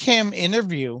the DKM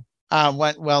interview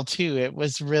went well too. It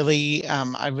was really,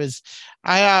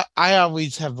 I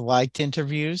always have liked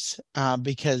interviews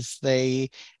because they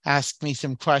ask me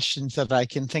some questions that I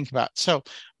can think about. So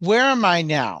where am I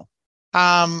now?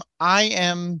 I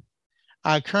am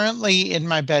currently in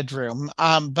my bedroom,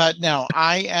 but no,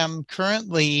 I am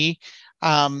currently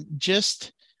I'm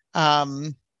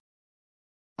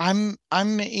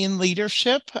in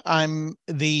leadership. I'm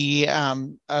the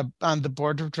on the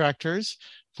board of directors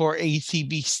for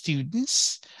ACB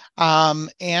students,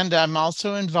 and I'm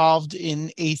also involved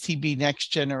in ACB Next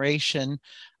Generation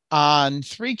on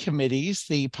 3 committees: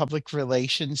 the Public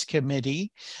Relations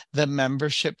Committee, the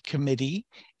Membership Committee,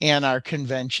 and our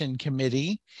Convention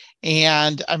Committee.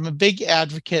 And I'm a big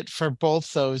advocate for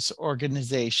both those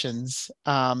organizations,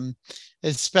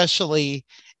 especially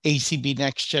ACB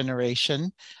Next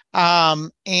Generation.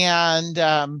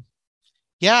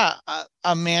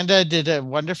 Amanda did a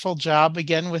wonderful job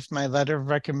again with my letter of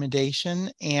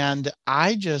recommendation. And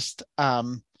I'm just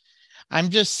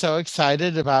so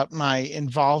excited about my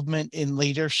involvement in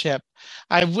leadership.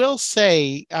 I will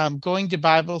say going to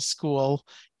Bible school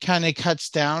kind of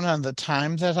cuts down on the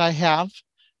time that I have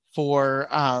for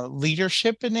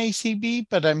leadership in ACB,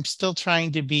 but I'm still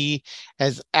trying to be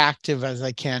as active as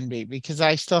I can be because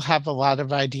I still have a lot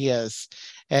of ideas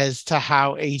as to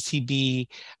how ACB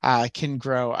can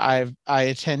grow. I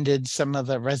attended some of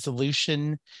the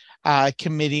resolution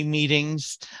committee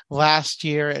meetings last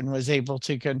year and was able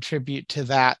to contribute to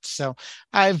that. So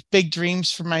I have big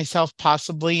dreams for myself,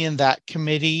 possibly in that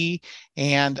committee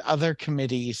and other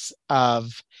committees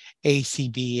of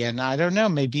ACB. And I don't know,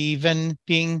 maybe even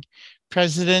being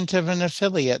president of an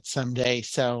affiliate someday.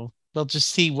 So we'll just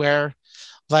see where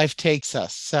life takes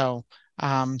us. So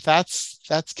that's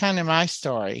kind of my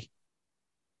story.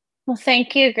 Well,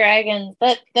 thank you, Greg. And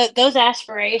those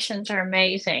aspirations are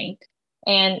amazing.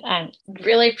 And I'm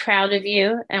really proud of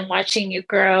you and watching you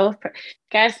grow.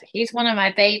 Guys, he's one of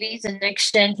my babies in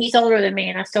Next Gen. He's older than me,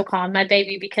 and I still call him my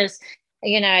baby because,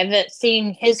 I've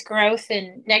seen his growth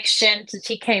in Next Gen since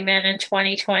he came in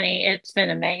 2020. It's been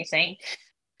amazing.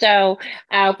 So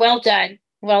well done.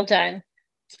 Well done.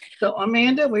 So,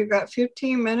 Amanda, we've got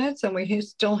 15 minutes and we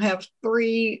still have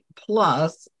 3+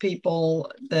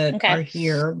 people that are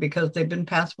here because they've been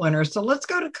past winners. So let's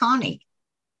go to Connie.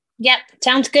 Yep,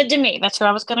 sounds good to me. That's who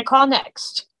I was going to call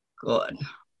next. Good.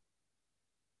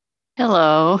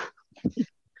 Hello.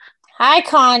 Hi,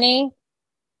 Connie.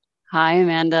 Hi,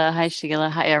 Amanda. Hi, Sheila.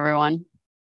 Hi, everyone.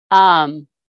 So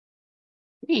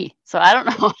I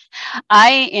don't know.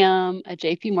 I am a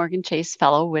JP Morgan Chase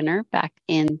Fellow winner back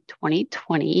in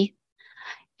 2020.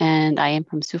 and I am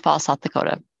from Sioux Falls, South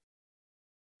Dakota.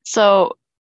 So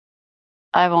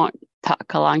I won't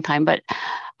talk a long time, but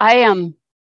I've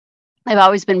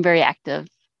always been very active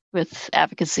with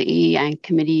advocacy and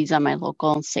committees on my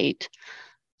local and state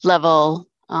level,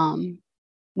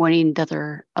 winning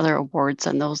other awards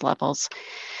on those levels.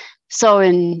 So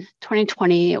in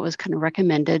 2020, it was kind of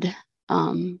recommended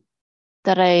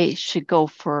that I should go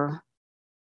for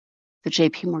the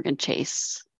JP Morgan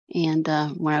Chase. And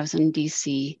when I was in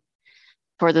DC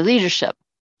for the leadership.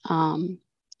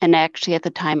 And actually at the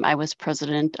time I was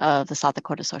president of the South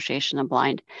Dakota Association of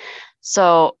Blind.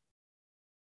 So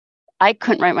I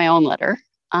couldn't write my own letter.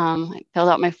 I filled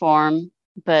out my form,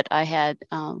 but I had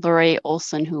Lori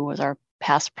Olson, who was our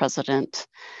past president,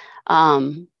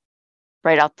 write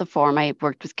out the form. I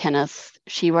worked with Kenneth.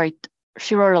 She wrote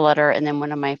a letter, and then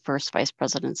one of my first vice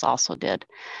presidents also did,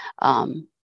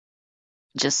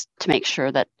 just to make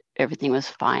sure that everything was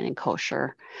fine and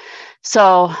kosher.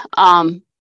 So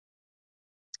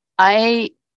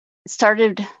I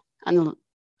started on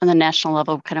the national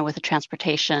level, kind of with the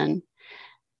transportation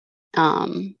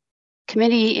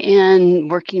committee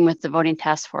and working with the voting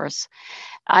task force.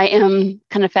 I am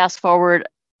kind of fast forward.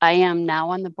 I am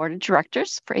now on the board of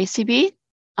directors for ACB.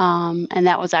 And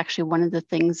that was actually one of the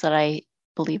things that I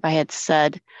believe I had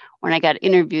said when I got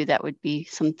interviewed, that would be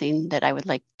something that I would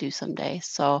like to do someday.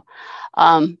 So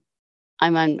I'm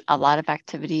on a lot of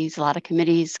activities, a lot of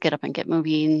committees, get up and get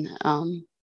moving. Can't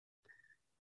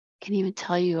even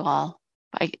tell you all.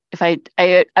 I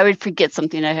would forget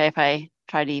something if I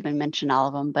try to even mention all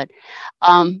of them. But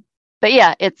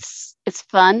yeah, it's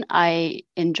fun. I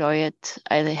enjoy it.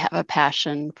 I have a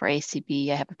passion for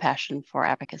ACB. I have a passion for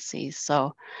advocacy.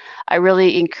 So I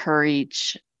really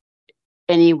encourage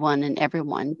anyone and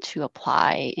everyone to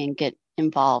apply and get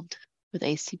involved with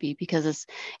ACB because it's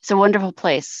a wonderful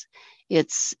place.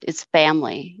 It's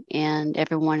family, and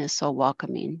everyone is so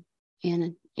welcoming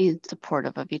and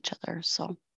supportive of each other.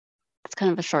 So it's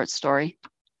kind of a short story.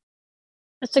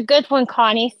 It's a good one,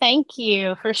 Connie. Thank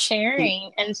you for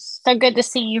sharing. And so good to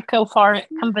see you come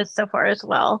so far as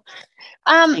well.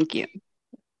 Thank you.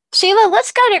 Sheila,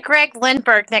 let's go to Greg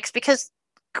Lindberg next, because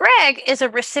Greg is a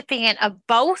recipient of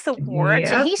both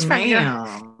awards. Yes, and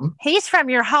he's from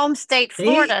your home state,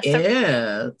 Florida. He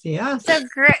is,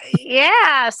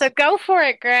 yes. So go for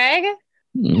it, Greg.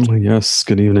 Yes,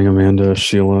 good evening, Amanda,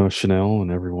 Sheila, Chanel, and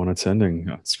everyone attending.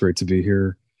 It's great to be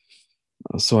here.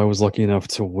 So I was lucky enough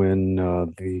to win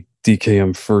the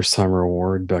DKM First Timer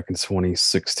Award back in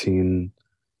 2016.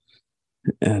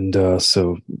 And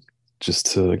so just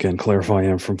to, again, clarify, I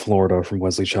am from Florida, from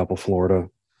Wesley Chapel, Florida.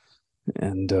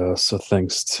 And so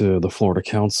thanks to the Florida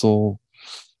Council,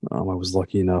 I was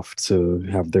lucky enough to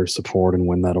have their support and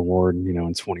win that award, in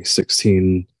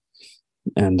 2016.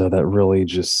 And that really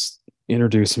just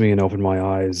introduced me and opened my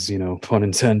eyes, pun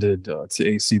intended, to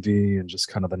ACB and just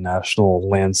kind of the national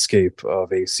landscape of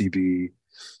ACB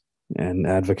and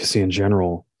advocacy in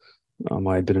general.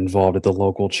 I had been involved at the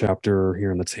local chapter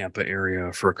here in the Tampa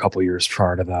area for a couple years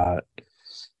prior to that.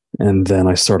 And then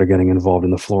I started getting involved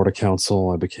in the Florida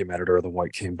Council. I became editor of the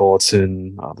White Cane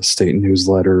Bulletin, the state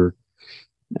newsletter,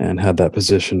 and had that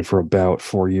position for about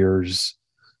 4 years.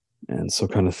 And so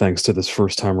kind of thanks to this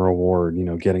First Timer Award,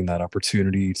 getting that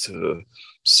opportunity to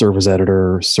serve as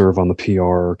editor, serve on the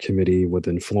PR committee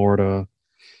within Florida,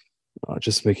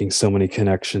 just making so many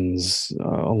connections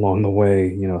along the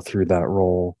way, through that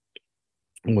role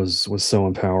was so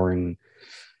empowering.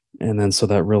 And then so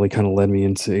that really kind of led me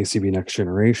into ACB Next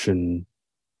Generation,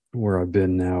 where I've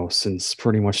been now since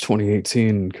pretty much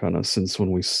 2018, kind of since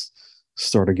when we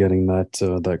started getting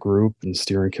that group and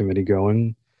steering committee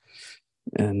going.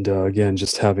 And again,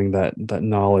 just having that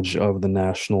knowledge of the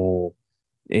national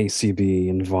ACB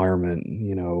environment,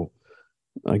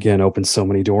 again, opened so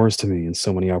many doors to me and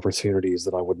so many opportunities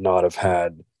that I would not have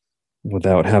had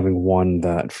without having won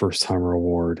that First Timer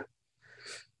Award.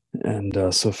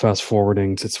 And so fast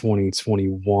forwarding to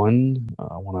 2021,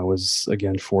 when I was,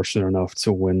 again, fortunate enough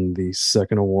to win the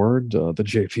second award, the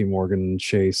JP Morgan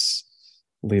Chase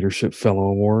Leadership Fellow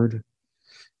Award.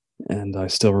 And I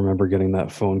still remember getting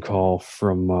that phone call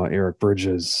from Eric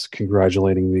Bridges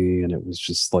congratulating me. And it was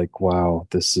just like, wow,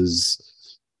 this is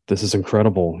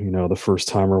incredible. The First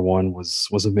Timer one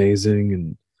was amazing.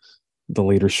 And the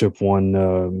leadership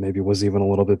one maybe was even a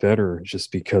little bit better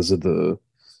just because of the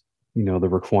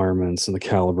requirements and the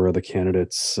caliber of the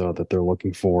candidates that they're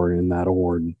looking for in that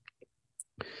award.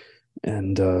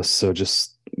 And so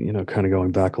just, kind of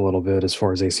going back a little bit as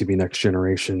far as ACB Next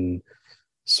Generation.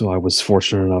 So I was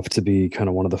fortunate enough to be kind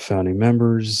of one of the founding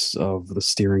members of the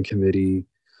steering committee.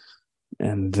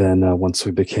 And then once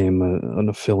we became an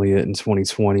affiliate in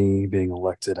 2020, being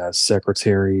elected as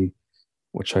secretary,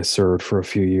 which I served for a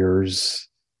few years.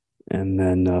 And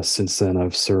then since then,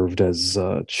 I've served as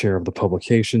chair of the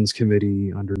publications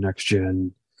committee under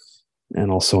NextGen,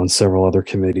 and also on several other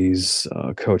committees,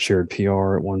 co-chaired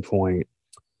PR at one point.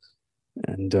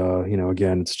 And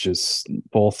again, it's just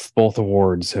both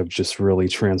awards have just really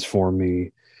transformed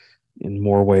me in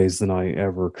more ways than I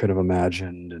ever could have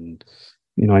imagined. And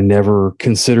I never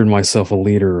considered myself a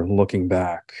leader looking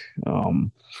back.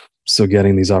 So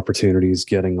getting these opportunities,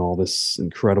 getting all this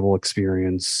incredible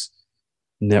experience,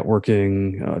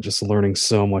 networking, just learning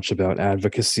so much about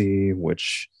advocacy,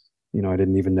 which I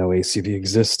didn't even know ACB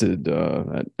existed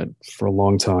for a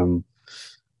long time.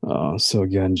 So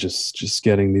again, just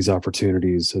getting these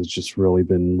opportunities has just really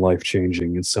been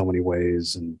life-changing in so many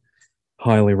ways, and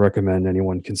highly recommend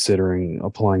anyone considering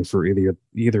applying for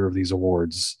either of these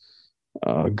awards.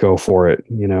 Go for it.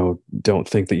 Don't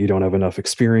think that you don't have enough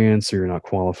experience or you're not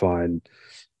qualified,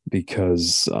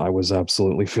 because I was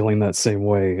absolutely feeling that same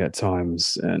way at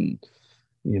times. And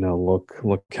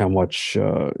look how much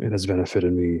it has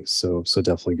benefited me. So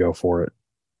definitely go for it.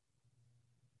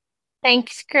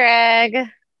 Thanks, Greg.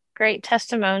 Great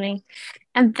testimony.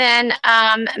 And then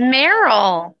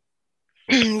Meryl.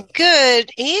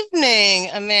 Good evening,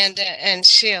 Amanda and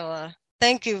Sheila.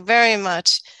 Thank you very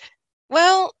much.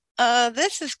 Well,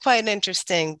 this is quite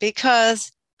interesting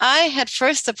because I had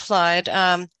first applied.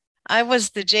 I was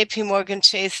the JP Morgan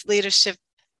Chase Leadership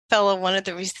Fellow, one of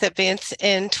the recipients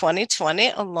in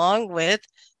 2020, along with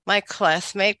my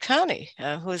classmate Connie,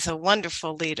 who's a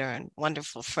wonderful leader and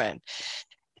wonderful friend.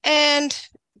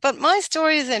 But my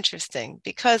story is interesting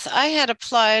because I had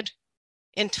applied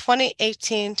in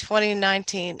 2018,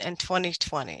 2019, and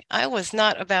 2020. I was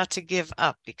not about to give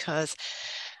up because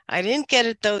I didn't get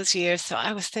it those years. So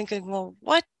I was thinking, well,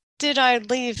 what did I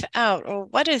leave out, or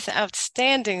what is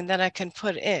outstanding that I can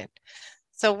put in?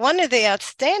 So one of the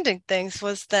outstanding things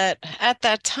was that at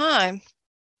that time,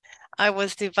 I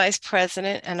was the vice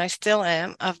president, and I still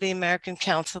am, of the American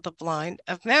Council of the Blind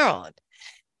of Maryland.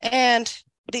 And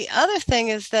the other thing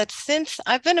is that since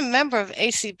I've been a member of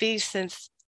ACB since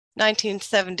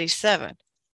 1977,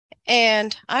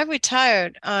 and I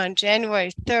retired on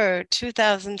January 3rd,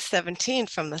 2017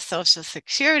 from the Social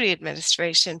Security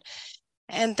Administration.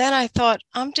 And then I thought,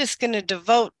 I'm just going to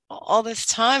devote all this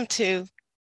time to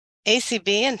ACB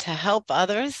and to help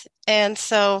others. And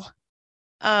so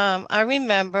I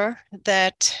remember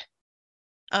that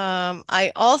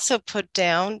I also put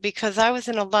down, because I was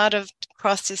in a lot of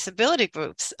cross-disability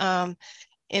groups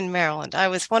in Maryland. I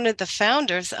was one of the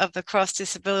founders of the Cross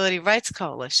Disability Rights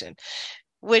Coalition,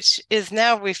 which is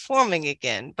now reforming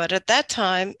again. But at that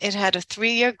time, it had a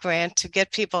 3-year grant to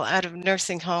get people out of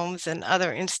nursing homes and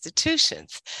other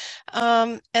institutions.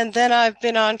 And then I've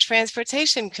been on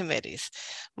transportation committees,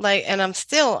 and I'm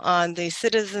still on the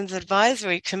Citizens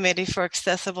Advisory Committee for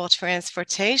Accessible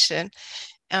Transportation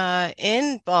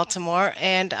in Baltimore,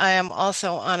 and I am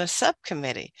also on a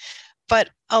subcommittee. But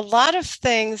a lot of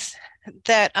things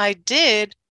that I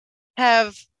did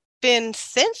have been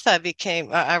since I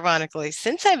became, ironically,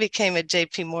 since I became a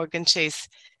JP Morgan Chase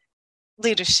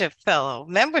Leadership Fellow.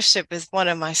 Membership is one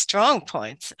of my strong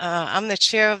points. I'm the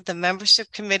chair of the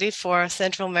membership committee for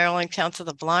Central Maryland Council of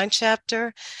the Blind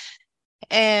chapter.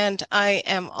 And I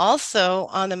am also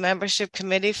on the membership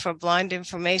committee for Blind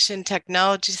Information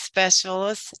Technology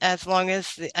Specialists, as well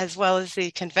as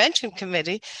the convention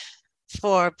committee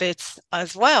for BITS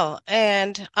as well.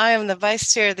 And I am the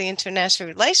vice chair of the International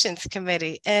Relations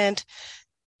Committee. And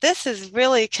this has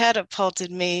really catapulted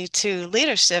me to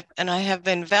leadership, and I have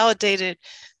been validated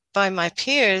by my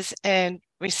peers and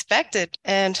respected.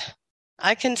 And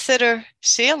I consider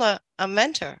Sheila a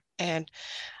mentor, and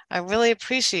I really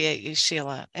appreciate you,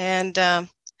 Sheila. And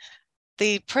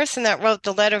the person that wrote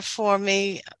the letter for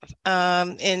me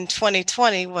in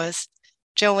 2020 was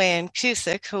Joanne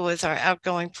Cusick, who was our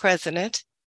outgoing president.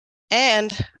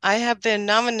 And I have been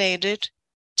nominated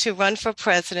to run for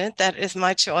president. That is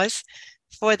my choice,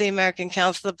 for the American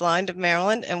Council of the Blind of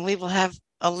Maryland. And we will have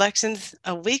elections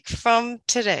a week from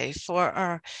today for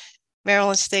our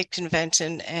Maryland State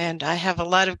Convention. And I have a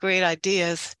lot of great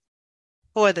ideas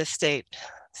for the state.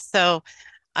 So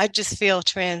I just feel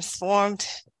transformed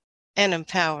and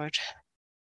empowered.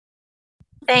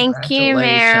 Thank you,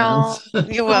 Meryl.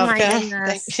 You're welcome.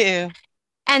 Thank you.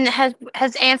 And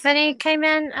has Anthony came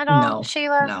in at all, No,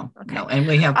 Sheila? No, okay. No. And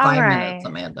we have 5 minutes,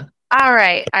 Amanda. All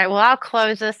right. Well, I'll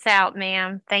close this out,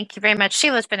 ma'am. Thank you very much.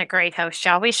 Sheila's been a great host,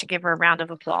 y'all. We should give her a round of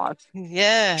applause.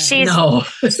 Yeah. No,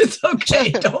 it's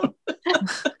okay. Don't.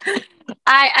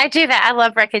 I do that. I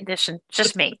love recognition.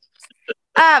 Just me.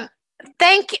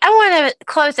 Thank you. I want to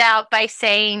close out by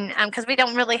saying, because we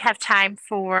don't really have time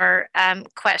for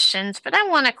questions, but I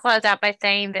want to close out by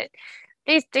saying that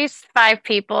these 5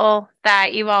 people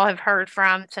that you all have heard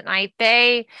from tonight,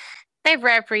 they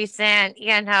represent,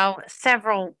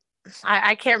 several.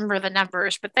 I can't remember the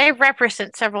numbers, but they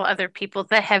represent several other people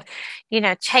that have,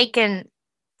 taken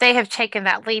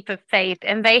that leap of faith,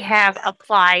 and they have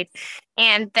applied,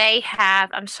 and they have.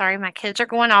 I'm sorry, my kids are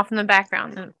going off in the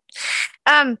background.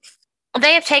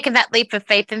 They have taken that leap of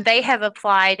faith, and they have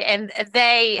applied, and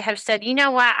they have said, you know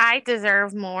what, I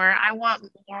deserve more. I want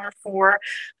more for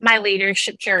my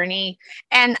leadership journey.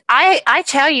 And I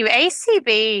tell you,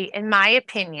 ACB, in my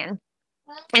opinion,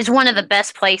 is one of the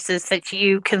best places that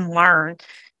you can learn,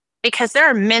 because there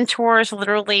are mentors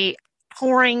literally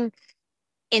pouring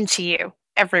into you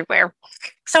everywhere.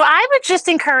 So I would just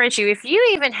encourage you, if you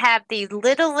even have the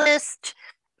littlest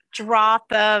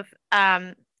drop of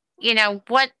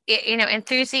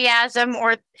enthusiasm,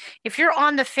 or if you're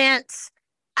on the fence,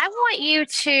 I want you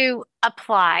to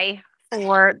apply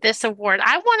for this award.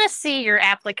 I want to see your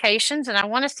applications, and I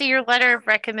want to see your letter of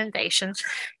recommendations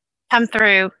come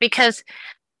through, because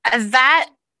that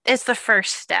is the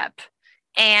first step.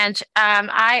 And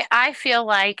I feel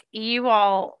like you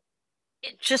all,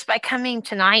 just by coming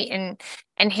tonight and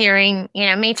hearing,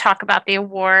 me talk about the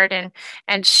award,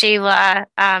 and Sheila,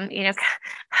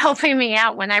 helping me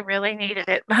out when I really needed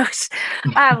it most,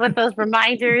 with those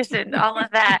reminders and all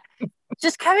of that,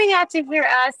 just coming out to hear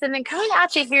us, and then coming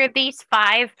out to hear these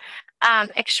 5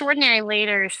 extraordinary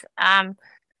leaders.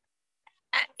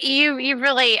 You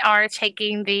really are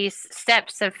taking these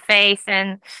steps of faith,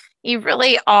 and you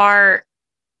really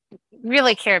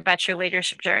care about your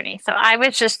leadership journey. So I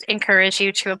would just encourage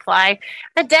you to apply.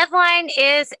 The deadline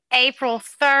is April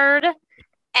 3rd.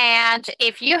 And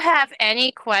if you have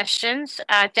any questions,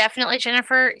 definitely,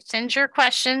 Jennifer, send your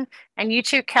question, and you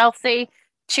too, Kelsey,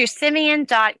 to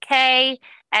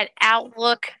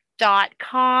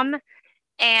simeon.k@outlook.com,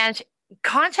 and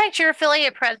contact your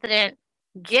affiliate president.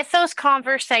 Get those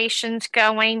conversations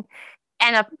going,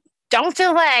 and don't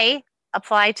delay.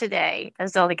 Apply today,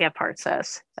 as Zelda Gephardt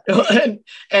says. And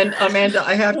Amanda,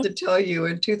 I have to tell you,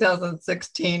 in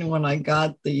 2016, when I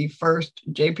got the first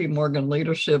JP Morgan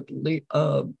Leadership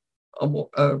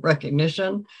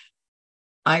recognition,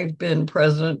 I've been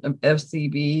president of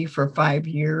FCB for 5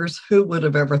 years. Who would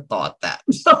have ever thought that?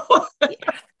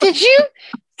 Did you?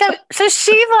 So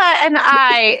Sheila and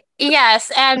I,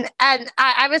 yes, and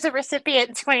I was a recipient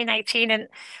in 2019, and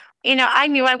I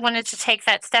knew I wanted to take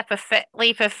that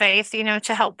leap of faith,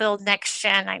 to help build Next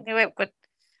Gen. I knew it would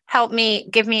help me,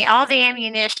 give me all the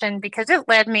ammunition, because it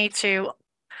led me to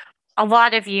a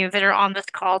lot of you that are on this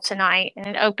call tonight, and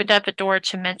it opened up a door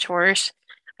to mentors.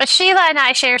 But Sheila and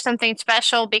I share something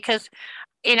special, because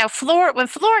when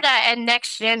Florida and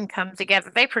Next Gen come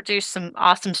together, they produce some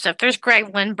awesome stuff. There's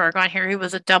Greg Lindbergh on here, who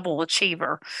was a double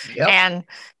achiever. Yep. And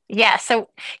yeah, so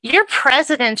your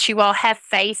presidents, you all have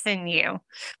faith in you.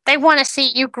 They want to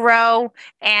see you grow,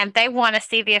 and they want to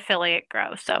see the affiliate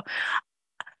grow. So,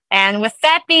 and with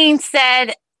that being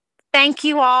said, thank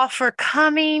you all for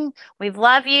coming. We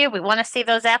love you. We want to see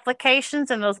those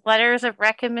applications and those letters of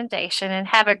recommendation, and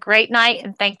have a great night.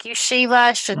 And thank you,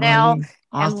 Sheila, Chanel,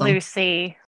 and Lucy.